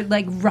had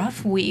a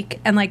rough week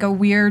and a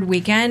weird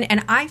weekend,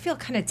 and I feel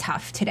kind of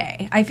tough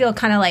today. I feel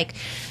kind of like,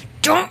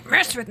 don't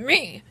mess with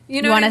me.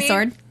 You want what I a mean?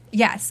 sword?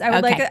 Yes, I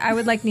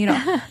would like needle.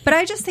 But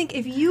I just think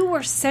if you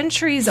were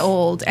centuries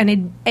old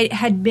and it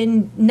had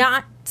been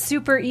not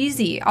super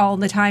easy all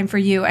the time for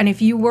you, and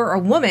if you were a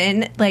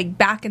woman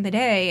back in the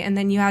day and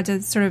then you had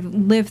to sort of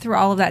live through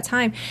all of that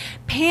time,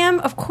 Pam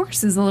of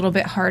course is a little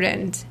bit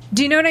hardened.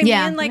 Do you know what I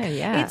mean?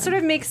 It sort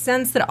of makes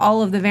sense that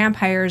all of the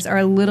vampires are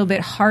a little bit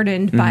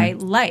hardened by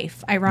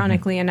life,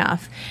 ironically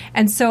enough.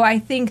 And so I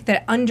think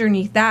that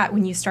underneath that,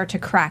 when you start to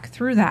crack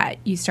through that,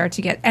 you start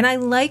to get, and I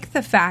like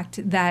the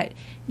fact that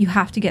you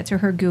have to get to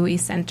her gooey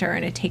center,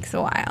 and it takes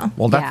a while.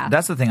 Well,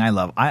 that's the thing I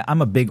love.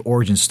 I'm a big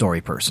origin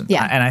story person.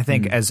 Yeah. And I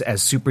think as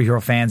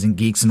superhero fans and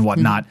geeks and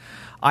whatnot,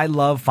 I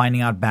love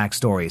finding out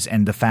backstories,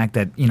 and the fact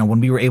that, when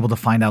we were able to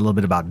find out a little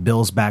bit about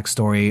Bill's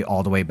backstory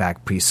all the way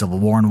back pre-Civil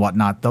War and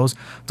whatnot, those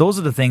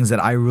are the things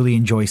that I really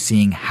enjoy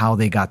seeing, how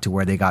they got to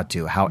where they got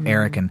to, how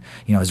Eric and,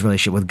 his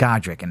relationship with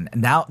Godric. And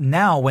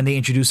now when they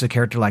introduce a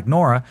character like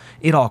Nora,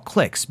 it all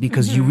clicks,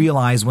 because you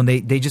realize when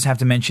they just have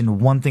to mention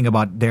one thing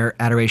about their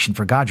adoration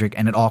for Godric,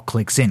 and it all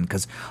clicks in,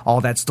 because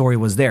all that story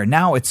was there.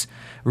 Now it's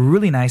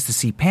really nice to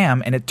see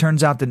Pam, and it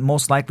turns out that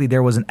most likely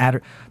there's an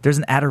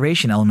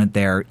adoration element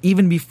there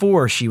even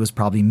before she was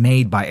probably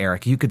made by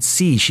Eric. You could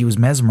see she was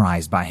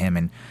mesmerized by him,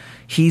 and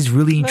he's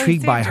really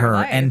intrigued by her.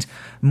 And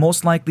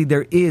most likely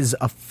there is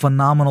a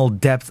phenomenal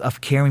depth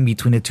of caring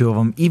between the two of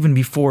them even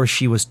before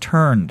she was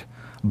turned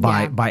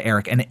by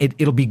Eric. And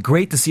it'll be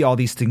great to see all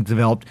these things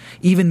developed,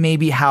 even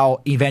maybe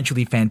how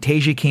eventually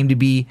Fantasia came to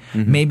be,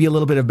 maybe a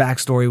little bit of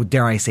backstory with,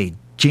 dare I say,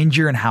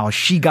 Ginger and how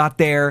she got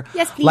there.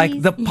 Yes, please.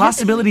 Like, the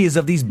possibilities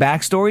of these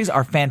backstories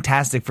are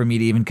fantastic for me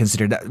to even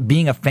consider.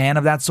 Being a fan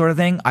of that sort of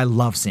thing, I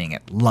love seeing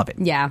it. Love it.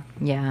 Yeah.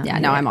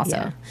 No, I'm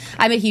also.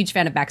 I'm a huge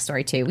fan of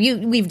backstory too.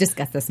 We've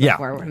discussed this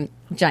before. We're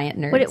giant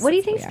nerds. What do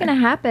you think is going to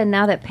happen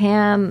now that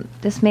Pam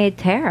just made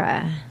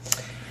Tara?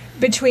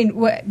 Between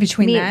them?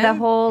 The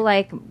whole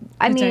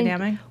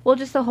dynamic? Well,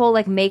 just the whole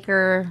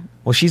maker.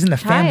 Well, she's in the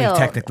family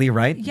technically,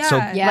 right? Yeah. So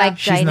Like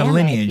she's in the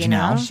dynamic, lineage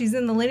now. She's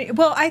in the lineage.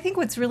 Well, I think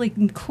what's really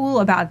cool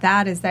about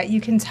that is that you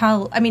can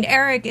tell. I mean,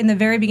 Eric, in the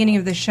very beginning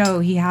of the show,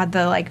 he had the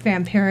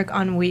vampiric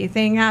ennui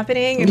thing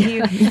happening, and he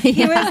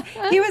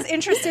was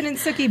interested in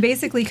Sookie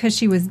basically because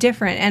she was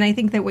different. And I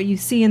think that what you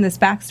see in this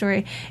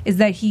backstory is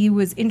that he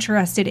was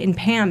interested in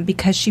Pam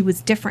because she was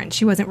different.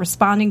 She wasn't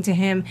responding to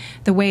him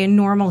the way a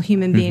normal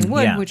human being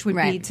would, which would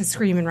be to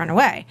scream and run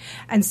away.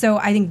 And so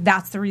I think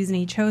that's the reason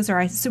he chose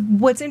her. So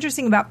what's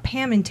interesting about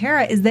Pam and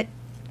Tara is that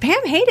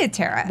Pam hated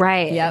Tara.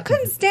 Right. Yep.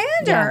 Couldn't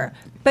stand her.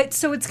 But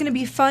so it's going to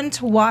be fun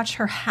to watch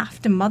her have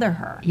to mother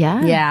her.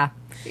 Yeah.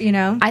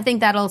 I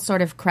think that'll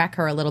sort of crack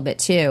her a little bit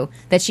too.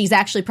 That she's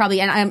actually probably,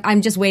 and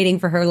I'm just waiting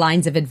for her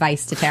lines of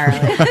advice to Tara.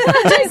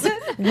 Just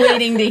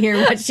waiting to hear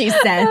what she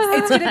says.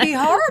 It's going to be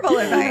horrible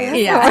advice.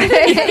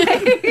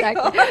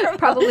 Yeah.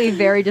 Probably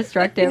very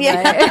destructive,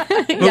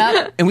 right?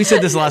 Yep. And we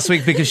said this last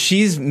week because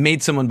she's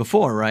made someone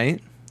before, right?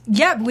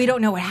 Yeah, but we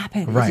don't know what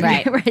happened.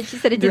 Right. Right. She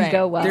said it didn't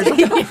go well.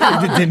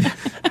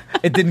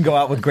 It didn't go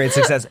out with great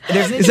success.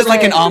 Is it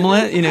like an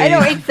omelet? I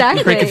know, exactly.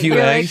 You break a few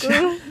You're eggs.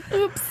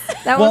 Oops.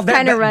 That was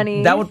kind of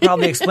runny. That would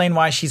probably explain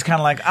why she's kind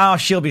of like, oh,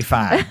 she'll be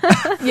fine.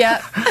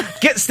 Yeah.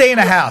 Stay in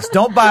the house.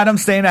 Don't bite them.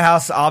 Stay in the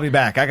house. I'll be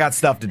back. I got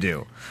stuff to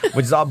do.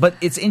 Which is all. But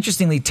it's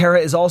interestingly, Tara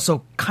is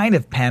also kind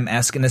of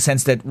Pam-esque in the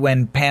sense that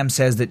when Pam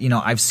says that,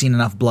 I've seen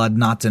enough blood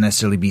not to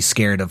necessarily be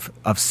scared of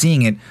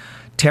seeing it,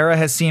 Tara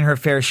has seen her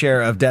fair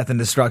share of death and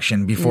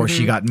destruction before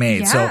she got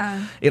made.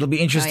 Yeah. So it'll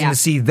be interesting to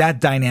see that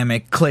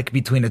dynamic click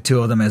between the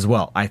two of them as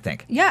well, I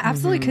think. Yeah,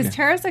 absolutely, because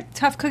Tara's a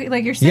tough cookie.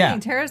 Like you're saying, Yeah.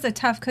 Tara's a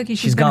tough cookie. She's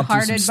She's been gone through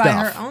hearted some by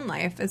stuff. her own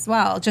life as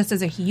well, just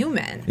as a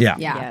human.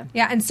 Yeah.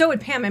 Yeah, and so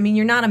would Pam. I mean,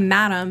 you're not a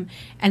madam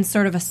and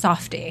sort of a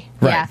softie.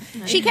 Right.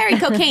 Yeah. She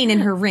carried cocaine in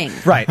her ring.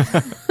 Right.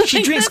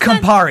 She drinks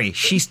Campari.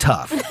 She's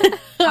tough.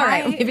 All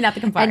right. Maybe not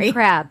the Campari. And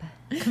crab.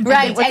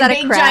 Right. Was and that a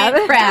big crab?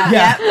 giant crab.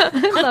 Yeah.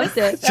 Loved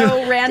it.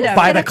 So random.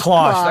 By the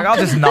claw. She's like, I'll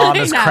just gnaw on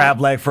this I know.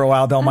 crab leg for a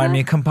while. Don't mind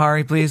me.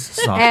 Campari, please.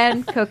 Soft.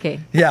 And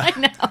cocaine. Yeah.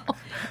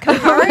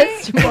 Campari?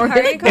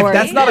 If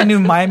that's not a new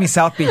Miami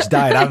South Beach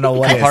diet, I don't know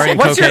what Campari is. and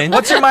What's cocaine?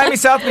 what's your Miami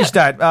South Beach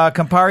diet?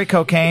 Campari,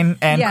 cocaine,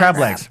 and Yes. crab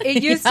legs.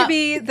 It used to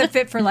be the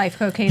Fit for Life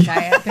cocaine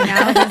diet, but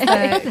now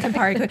it's the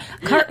Campari.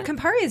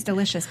 Campari is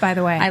delicious, by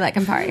the way. I like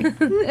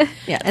Campari.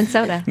 And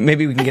soda.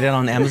 Maybe we can get it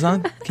on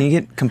Amazon. Can you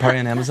get Campari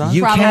on Amazon?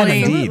 You can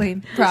Probably. indeed.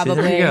 Absolutely. Probably.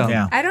 There you go.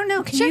 Yeah. I don't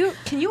know.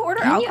 Can you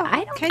order alcohol?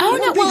 I don't Can Oh you?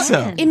 no! think Well,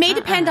 so. it may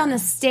depend on the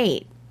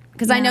state.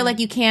 Because I know,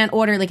 you can't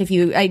order, if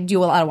I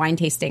do a lot of wine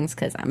tastings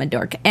because I'm a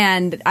dork,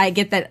 and I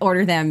get that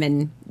order them,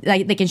 and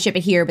they can ship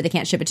it here, but they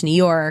can't ship it to New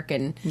York,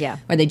 and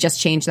or they just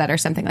changed that or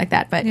something like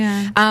that. But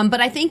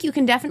but I think you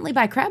can definitely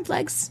buy crab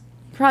legs.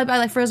 Probably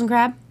buy frozen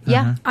crab.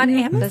 Yeah. On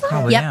Amazon?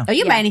 Probably, Yep. yeah. Oh,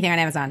 you can buy anything on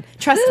Amazon.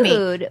 Trust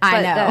Food, me. I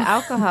but know. the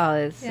alcohol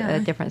is a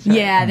different story.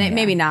 Yeah,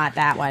 maybe not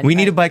that one. We but-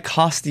 need to buy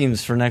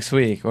costumes for next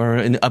week or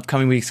in the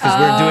upcoming weeks because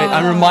we're doing.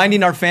 I'm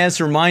reminding our fans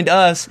to remind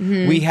us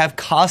we have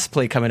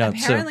cosplay coming up.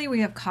 Apparently,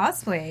 we have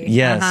cosplay.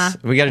 Yes,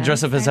 we got to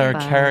dress up as our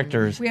fun.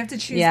 characters. We have to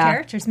choose Yeah.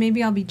 characters.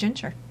 Maybe I'll be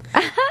Ginger.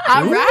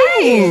 All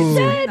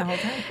right. The whole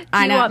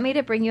time. Do you want me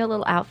to bring you a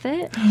little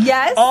outfit?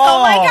 Yes.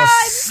 Oh, my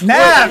God.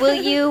 snap! Will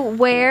you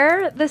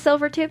wear the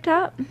silver tube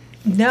top?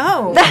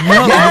 No. No.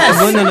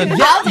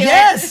 I'll do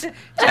Yes.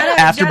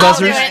 After it.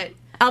 buzzers.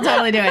 I'll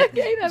totally do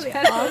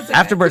it.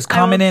 Afterwards,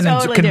 comment in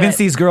totally and do convince it.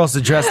 these girls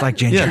to dress like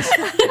Ginger. Yes.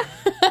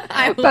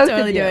 I will Both of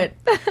totally do you. it.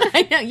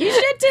 I know. You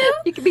should too.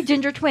 You could be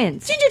ginger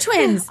twins. Ginger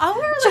twins. I'll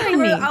wear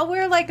Join me. I'll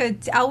wear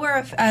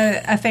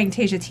a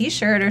Fantasia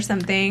T-shirt or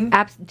something.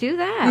 Do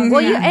that.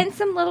 Well, you and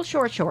some little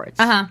shorts.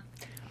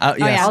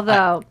 Yes,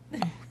 Although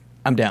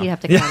I'm down. you have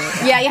to cut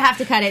it. Yeah, you have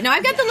to cut it. No,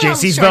 I've got the little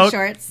JC's short vote.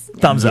 shorts.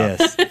 Thumbs up.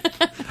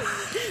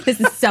 Yes. This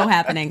is so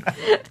happening.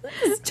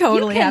 This is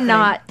totally you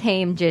cannot happening.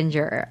 tame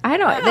Ginger. I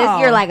don't. No.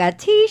 You're like a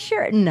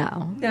T-shirt.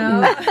 No.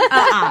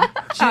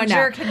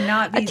 Ginger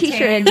cannot be a T-shirt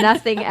tamed. and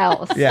nothing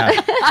else. Yeah.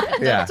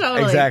 Yeah.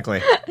 Totally. Exactly.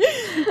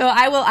 So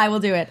I will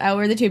do it. I'll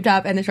wear the tube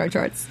top and the short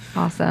shorts.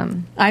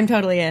 Awesome. I'm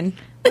totally in.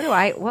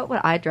 What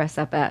would I dress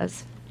up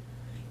as?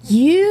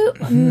 You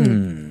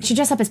should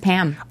dress up as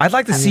Pam. I'd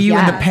like to see you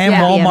in the Pam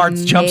Walmart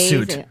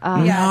jumpsuit.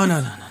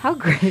 No. How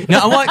great. No,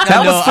 I want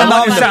That was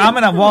phenomenal. I'm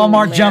in a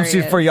Walmart Hilarious.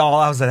 jumpsuit for y'all.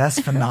 I was like, that's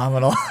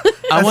phenomenal.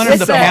 I wanted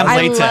the So, Pam I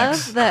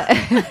latex.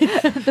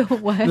 love the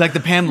what? Like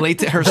the Pam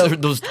latex,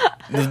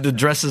 the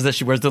dresses that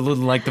she wears, the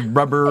little like the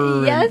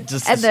rubber.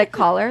 Yes, and the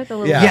collar, the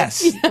little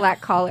Yes.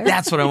 black collar.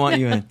 That's what I want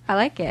you in. I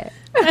like it.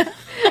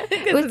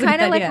 It was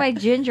kind of like my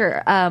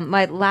Ginger,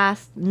 my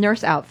last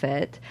nurse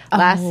outfit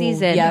last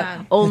season.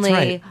 yeah. Only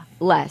That's right.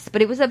 less,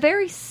 but it was a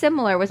very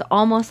similar. It was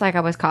almost like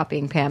I was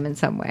copying Pam in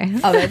some way.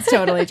 Oh, that's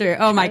totally true.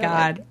 Oh my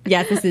God.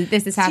 Yeah, this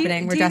is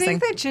happening. We're do you dressing.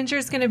 think that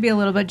Ginger's going to be a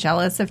little bit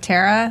jealous of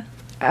Tara?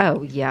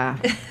 Oh yeah,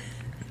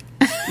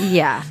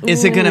 yeah.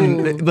 Is it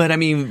gonna?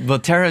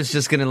 But Tara's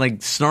just gonna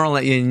like snarl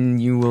at you,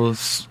 and you will.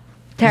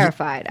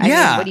 Terrified. I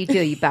Yeah. mean, what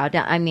do? You bow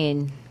down. I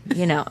mean,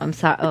 I'm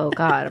sorry. Oh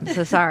God, I'm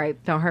so sorry.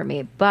 Don't hurt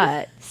me.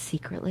 But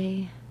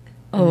secretly,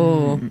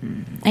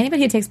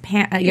 Anybody who takes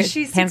Is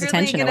she Pam's secretly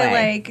attention going to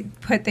away.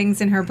 like put things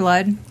in her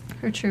blood,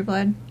 her true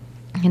blood?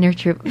 in her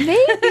true, maybe.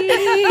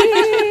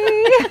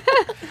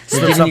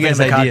 Slip giving something you in guys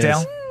the ideas.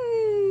 cocktail.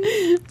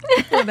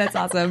 Oh, that's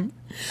awesome.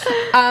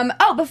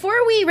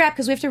 Before we wrap,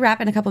 because we have to wrap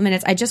in a couple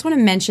minutes, I just want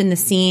to mention the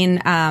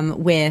scene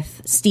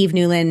with Steve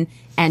Newlin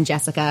and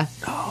Jessica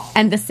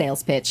and the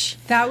sales pitch.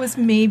 That was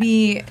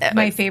maybe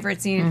my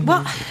favorite scene.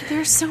 Well,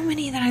 there's so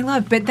many that I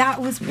love, but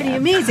that was pretty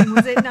amazing,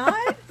 was it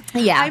not?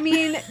 Yeah. I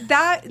mean,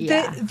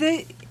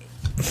 the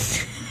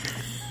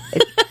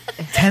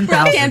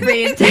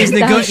 10,000. He's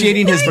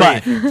negotiating his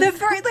butt.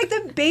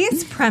 the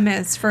base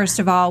premise, first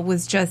of all,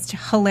 was just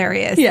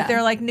hilarious. Yeah.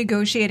 They're like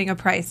negotiating a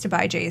price to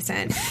buy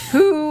Jason,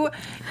 who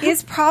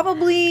is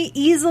probably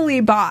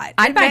easily bought.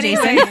 I'd in buy many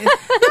Jason. ways.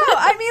 No,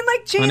 I mean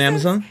like Jason. On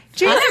Amazon?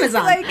 Jason's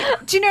Amazon.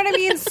 like, do you know what I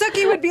mean?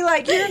 Sookie would be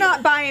like, "You're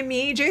not buying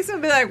me." Jason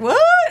would be like, "What?"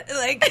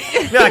 Like,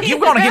 You're like, you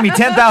want to give me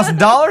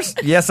 $10,000?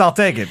 Yes, I'll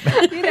take it.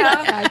 you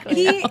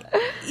know,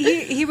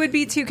 he would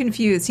be too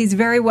confused. He's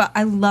very well.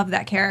 I love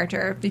that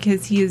character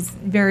because he is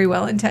very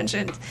well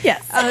intentioned.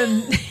 Yes.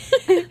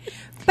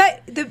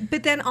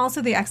 But then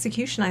also the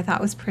execution I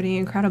thought was pretty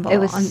incredible. It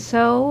was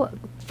so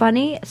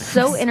funny,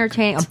 so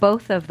entertaining.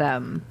 Both of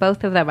them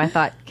I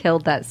thought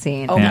killed that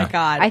scene. Oh Yeah. my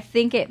God. I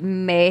think it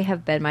may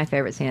have been my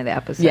favorite scene of the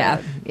episode.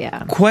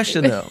 Yeah.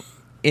 Question though,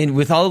 and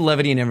with all the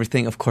levity and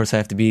everything, of course I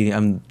have to be.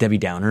 I'm Debbie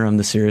Downer. I'm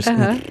the serious.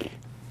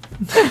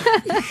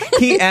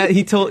 He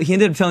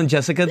ended up telling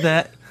Jessica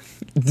that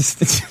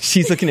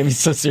she's looking at me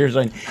so serious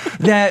right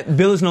now, that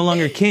Bill is no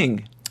longer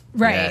king.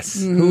 right. Yes.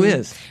 Who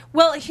is?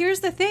 Well,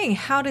 here's the thing.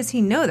 How does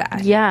he know that?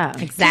 Yeah.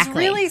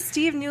 Exactly. Really,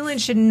 Steve Newlin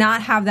should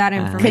not have that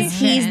information. Because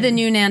he's the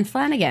new Nan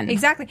Flanagan.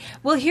 Exactly.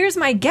 Well, here's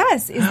my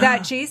guess is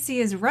that JC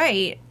is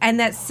right and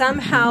that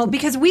somehow,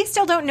 because we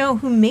still don't know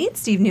who made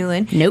Steve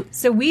Newlin. Nope.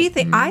 So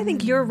I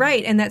think you're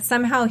right and that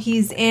somehow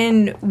he's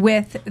in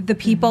with the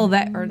people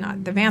that, or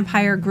not, the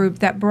vampire group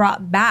that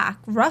brought back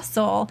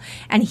Russell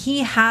and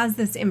he has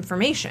this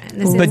information.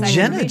 This But inside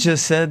Jenna information.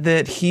 just said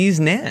that he's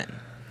Nan.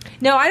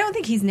 No, I don't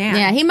think he's Nan.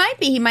 Yeah, he might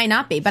be, he might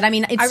not be, but I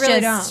mean, it's I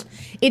really just,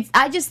 don't. it's.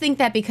 I just think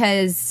that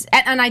because,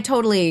 and I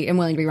totally am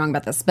willing to be wrong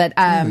about this, but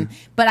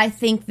I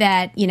think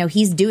that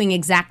he's doing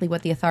exactly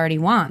what the authority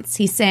wants.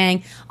 He's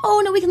saying,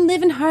 "Oh no, we can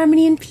live in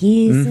harmony and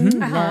peace and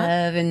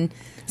love," and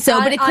so.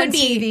 On- but it could on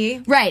be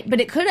TV. right,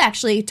 but it could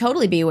actually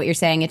totally be what you're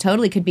saying. It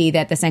totally could be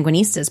that the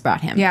Sanguinistas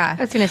brought him. Yeah.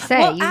 I was going to say,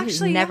 Well, you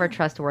actually, never yeah.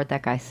 trust a word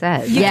that guy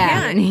says. You Yeah.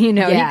 can't. He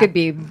Yeah. could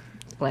be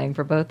playing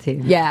for both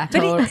teams. yeah. But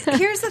totally.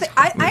 here's the thing.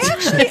 I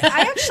actually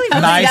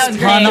really Nice That was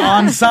pun great.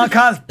 on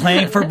Sankas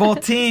playing for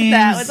both teams.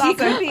 That was He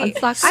could be.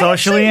 I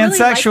Socially actually and really like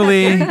that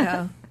sexually. theory,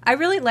 though. I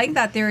really like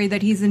that theory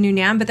that he's the new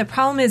Nan, but the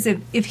problem is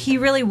if he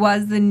really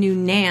was the new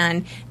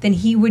Nan, then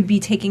he would be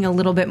taking a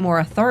little bit more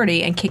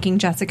authority and kicking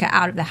Jessica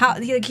out of the house.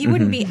 He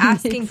wouldn't be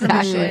asking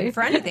permission Exactly.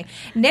 for anything.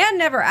 Nan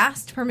never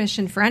asked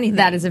permission for anything.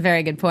 That is a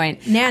very good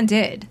point. Nan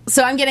did.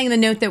 So I'm getting the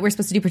note that we're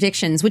supposed to do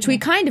predictions, which we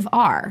kind of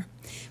are.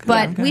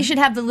 But we should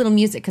have the little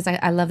music because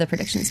I love the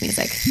predictions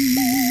music.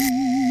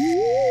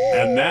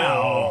 And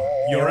now,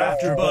 your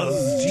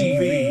AfterBuzz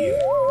TV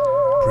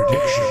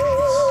predictions.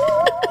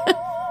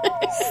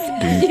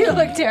 You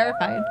look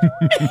terrified.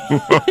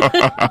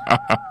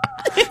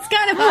 It's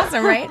kind of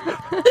awesome, right?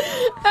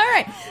 All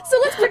right, so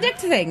let's predict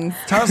things.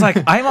 Tara's like,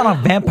 I'm on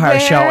a vampire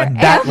show and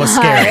that was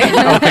scary.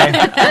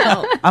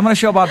 Okay. I'm on a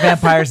show about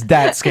vampires.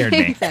 That scared me.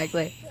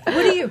 Exactly. What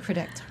do you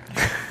predict?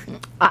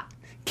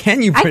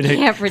 Can you predict? I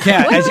can't predict.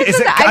 Yeah, What is- was is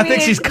it? it- I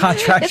think she's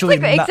contractually It's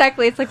like, not-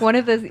 exactly. It's like one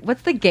of those.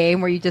 What's the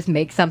game where you just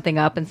make something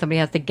up and somebody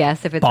has to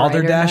guess if it's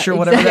Balderdash right or or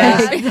whatever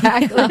not? it is?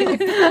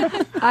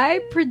 Exactly.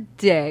 I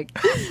predict.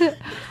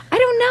 I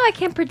don't know. I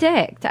can't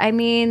predict. I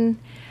mean,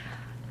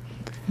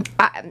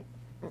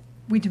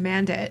 We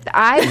demand it.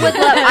 I would love.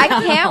 I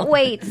can't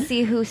wait to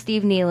see who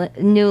Steve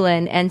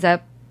Newland ends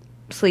up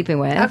sleeping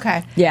with.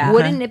 Okay. Yeah.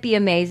 Wouldn't it be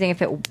amazing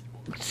if it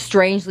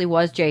strangely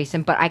was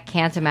Jason? But I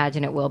can't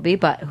imagine it will be.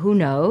 But who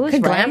knows?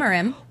 Could right? glamour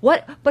him.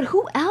 What? But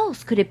who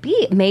else could it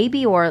be?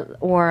 Maybe or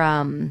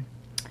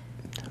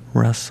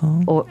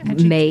Russell? Or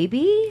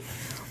maybe?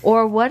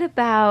 Or what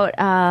about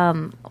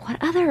what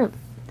other?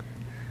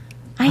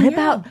 What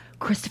about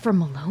Christopher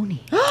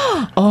Maloney?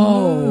 Oh.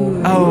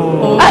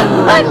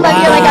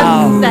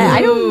 I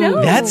don't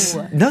know.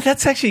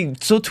 That's actually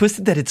so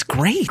twisted that it's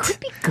great. Could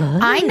be good.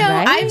 I know.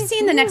 right? I've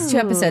seen the next 2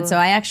 episodes, so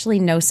I actually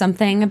know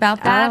something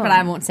about that, but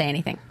I won't say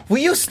anything. Will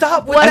you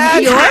stop with What's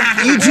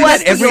that? You do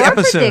that every your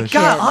episode. prediction?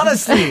 God,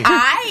 honestly.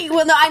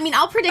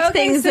 I'll predict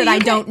things so that you I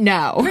can don't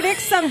know.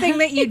 Predict something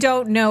that you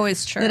don't know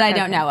is true. That I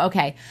don't know.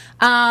 Okay.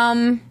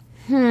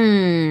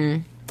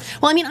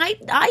 Well, I mean,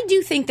 I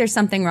do think there's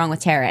something wrong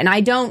with Tara, and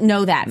I don't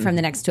know that from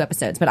the next 2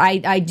 episodes, but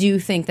I do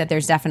think that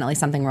there's definitely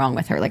something wrong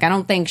with her. Like, I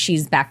don't think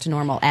she's back to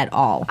normal at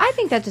all. I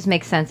think that just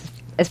makes sense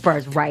as far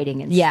as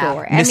writing and Yeah.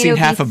 story. Missing it would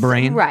half be a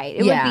brain. Right.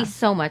 It Yeah. would be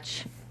so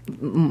much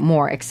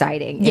more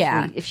exciting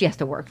if she has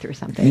to work through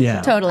something.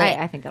 Yeah. Totally.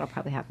 I think that'll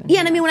probably happen. Yeah,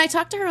 and I mean, when I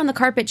talked to her on the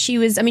carpet, she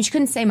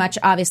couldn't say much,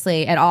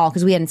 obviously, at all,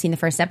 because we hadn't seen the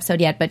first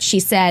episode yet, but she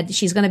said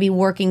she's going to be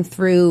working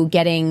through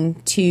coming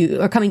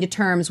to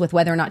terms with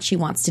whether or not she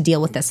wants to deal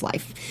with this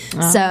life.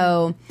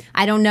 So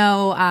I don't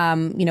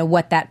know,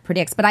 what that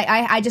predicts, but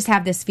I just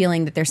have this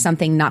feeling that there's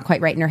something not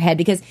quite right in her head,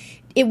 because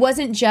it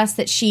wasn't just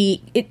that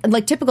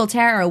like typical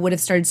Tara would have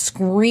started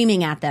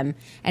screaming at them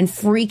and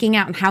freaking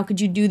out and how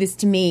could you do this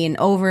to me and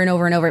over and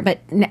over and over.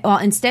 But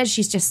instead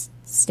she's just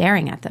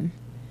staring at them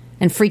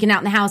and freaking out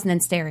in the house and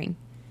then staring.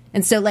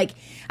 And so like,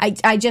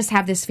 I just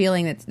have this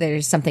feeling that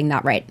there's something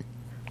not right.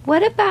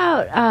 What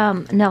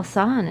about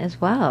Nelson as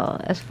well,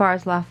 as far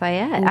as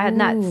Lafayette? I had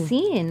not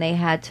seen they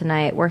had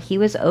tonight where he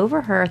was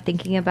over her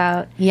thinking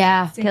about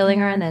killing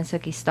her, and then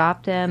Sookie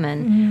stopped him.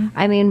 And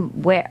I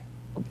mean,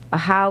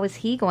 how is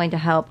he going to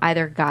help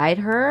either guide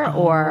her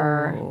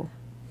or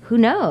who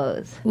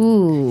knows?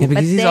 Yeah,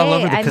 because he's all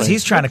over the place. Because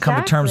he's trying to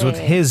come to terms with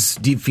his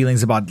deep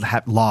feelings about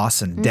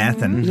loss and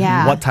death and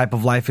what type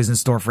of life is in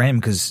store for him,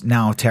 because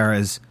now Tara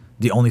is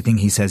the only thing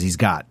he says he's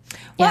got.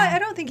 Well, I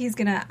don't think he's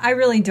gonna. I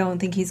really don't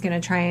think he's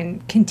gonna try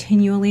and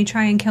continually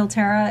kill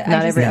Tara.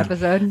 Not every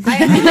episode.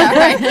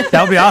 That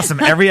would be awesome.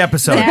 Every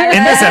episode.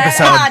 In this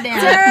episode.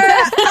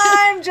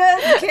 I'm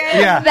just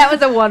kidding. Yeah. That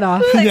was a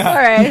one-off. All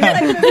right.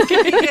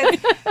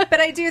 But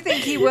I do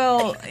think he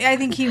will. I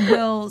think he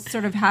will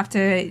sort of have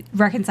to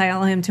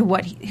reconcile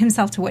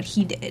himself to what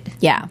he did.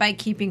 Yeah. By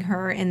keeping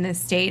her in this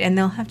state, and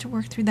they'll have to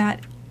work through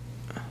that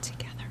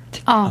together.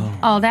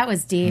 Oh, that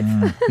was deep.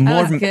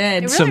 That was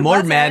good.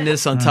 More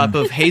madness on top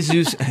of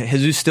Jesus.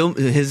 Jesus still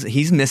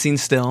he's missing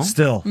still.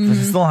 Still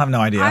have no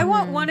idea. I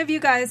want one of you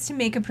guys to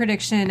make a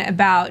prediction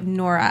about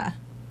Nora.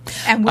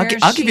 And where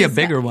I'll give you a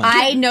bigger one.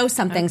 I know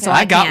something, so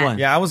I got can't. one.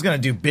 Yeah, I was gonna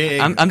do big.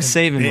 I'm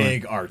saving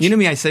big one. arch. You know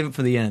me, I save it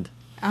for the end.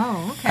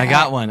 Oh, okay. I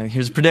got one.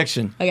 Here's a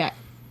prediction. Okay.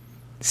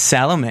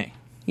 Salome.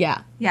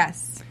 Yeah.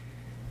 Yes.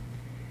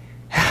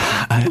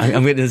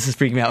 This is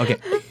freaking me out. Okay.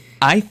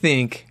 I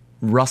think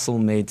Russell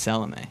made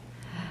Salome.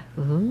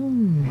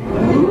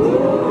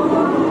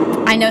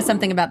 I know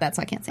something about that,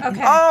 so I can't say.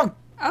 Okay. Oh,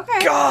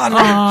 okay.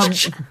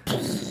 God.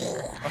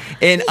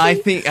 And I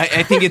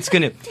think it's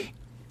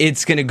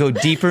gonna go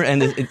deeper.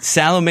 And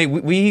Salome,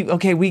 we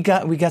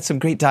got some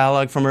great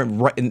dialogue from her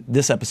right in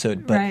this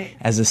episode. But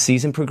as the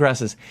season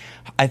progresses,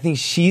 I think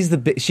she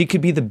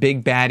could be the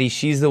big baddie.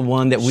 She's the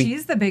one that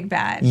She's the big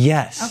bad.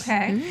 Yes.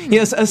 Okay.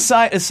 Yes.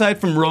 Aside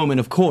from Roman,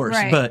 of course,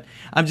 Right. but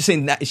I'm just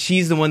saying that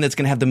she's the one that's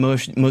going to have the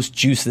most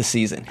juice this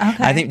season.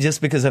 Okay. I think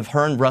just because of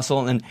her and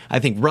Russell, and I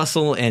think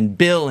Russell and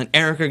Bill and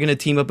Eric are going to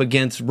team up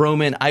against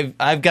Roman.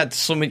 I've got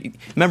so many.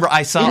 Remember,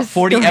 I saw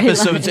 40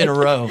 episodes in a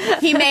row.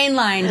 He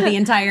mainlined the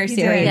entire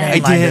series. I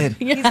did.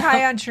 He's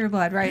high on True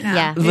Blood right now.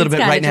 Yeah. A little bit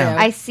right now.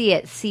 I see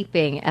it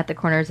seeping at the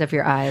corners of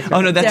your eyes.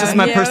 Oh no, that's just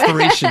my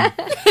perspiration.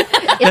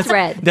 It's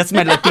red. That's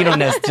my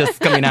Latino-ness just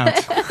coming out.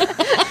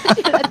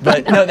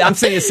 But no, I'm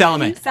saying it's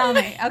Salome.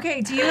 Salome.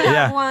 Okay, do you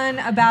have one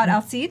about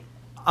Alcide?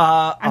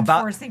 I'm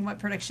forcing what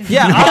prediction.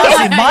 Yeah,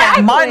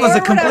 honestly, mine was a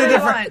completely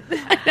different.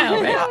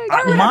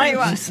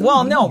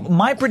 Mine.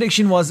 My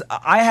prediction was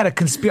I had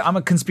I'm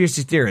a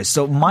conspiracy theorist,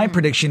 so my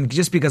prediction,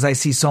 just because I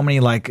see so many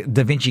like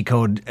Da Vinci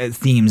Code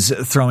themes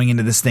throwing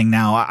into this thing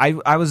now,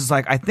 I was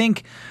like, I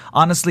think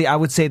honestly, I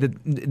would say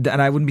that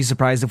I wouldn't be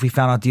surprised if we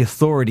found out the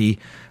Authority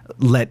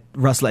let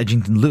Russell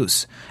Edgington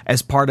loose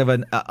as part of a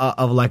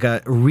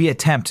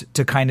reattempt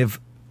to kind of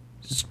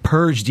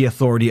purge the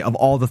Authority of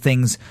all the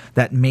things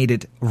that made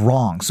it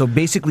wrong. So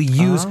basically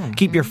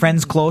keep your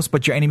friends close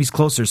but your enemies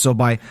closer. So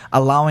by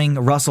allowing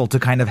Russell to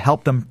kind of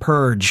help them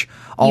purge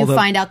all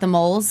find out the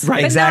moles.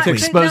 Right, exactly. To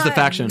expose the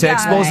faction. To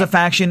expose the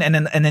faction, and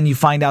then you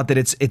find out that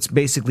it's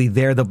basically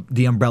they're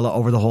the umbrella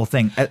over the whole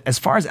thing. As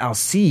far as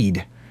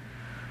Alcide,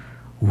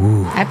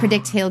 I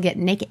predict he'll get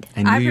naked.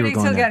 I knew you were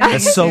going there.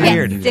 That's so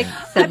weird.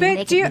 I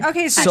bet,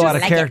 So out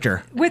of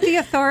character. With the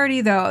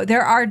Authority, though,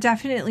 there are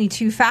definitely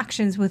two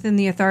factions within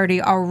the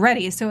Authority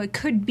already. So it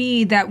could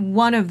be that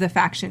one of the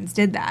factions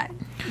did that.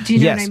 Do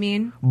you know what I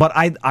mean? But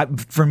I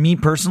for me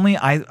personally,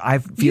 I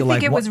feel you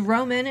like think it was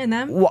Roman in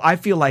them. Well, I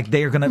feel like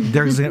they are gonna.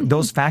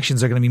 Those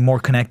factions are gonna be more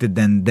connected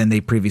than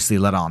they previously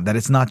let on. That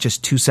it's not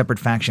just two separate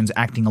factions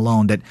acting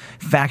alone. That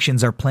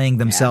factions are playing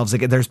themselves.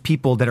 Like, there's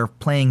people that are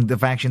playing the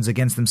factions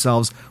against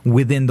themselves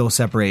within those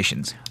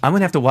separations. I'm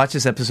gonna have to watch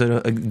this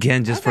episode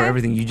again just for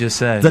everything you just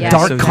said. The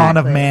dark con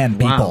of man,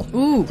 people. Wow.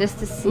 Ooh, just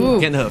to see.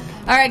 Getting hooked.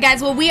 All right,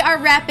 guys. Well, we are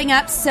wrapping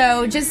up,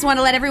 so just want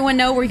to let everyone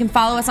know where you can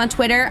follow us on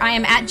Twitter. I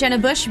am at Jenna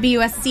Bush,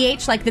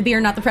 BUSCH, like the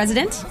beer, not the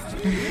president.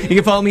 You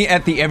can follow me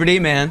at The Everyday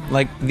Man,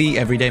 like the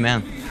Everyday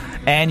Man.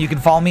 And you can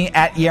follow me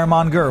at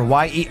Yermangur,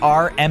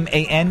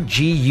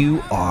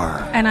 YERMANGUR.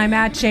 And I'm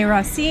at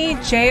JROTHC,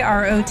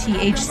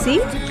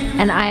 JROTHC.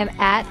 And I am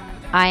at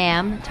I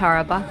am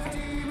Tara Buck.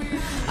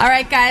 All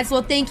right, guys.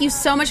 Well, thank you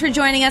so much for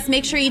joining us.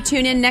 Make sure you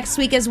tune in next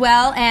week as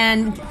well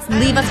and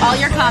leave us all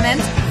your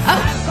comments. Oh,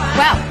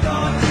 wow.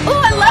 Oh,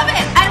 I love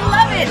it. I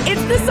love it.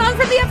 It's the song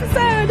from the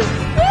episode.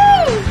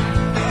 Woo!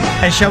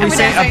 And shall we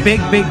say a big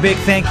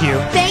thank you?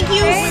 Thank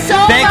you so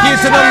much. Thank you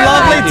to the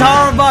lovely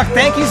Tara Buck.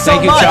 Thank you so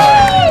much.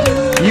 Tara.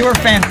 You were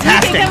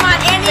fantastic. You can come on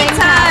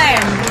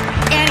anytime.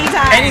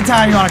 Anytime.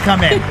 Anytime you want to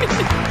come in.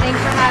 Thanks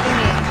for having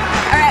me.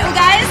 All right, well,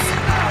 guys,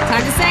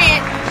 time to say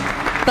it.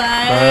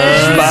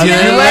 See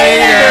you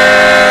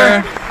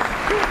later.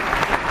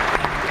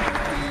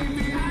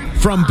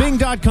 From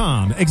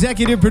Bing.com,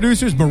 executive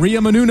producers Maria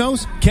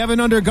Menounos, Kevin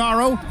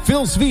Undergaro,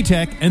 Phil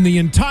Svitek, and the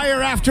entire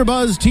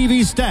AfterBuzz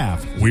TV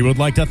staff, we would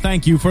like to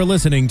thank you for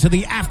listening to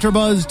the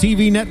AfterBuzz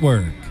TV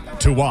network.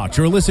 To watch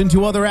or listen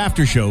to other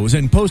after shows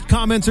and post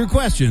comments or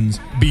questions,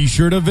 be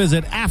sure to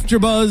visit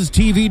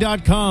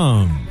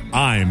AfterBuzzTV.com.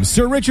 I'm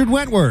Sir Richard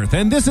Wentworth,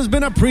 and this has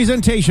been a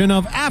presentation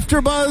of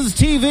AfterBuzz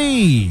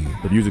TV.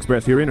 The views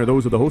expressed herein are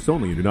those of the hosts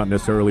only and do not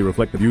necessarily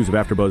reflect the views of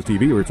AfterBuzz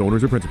TV or its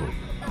owners or principals.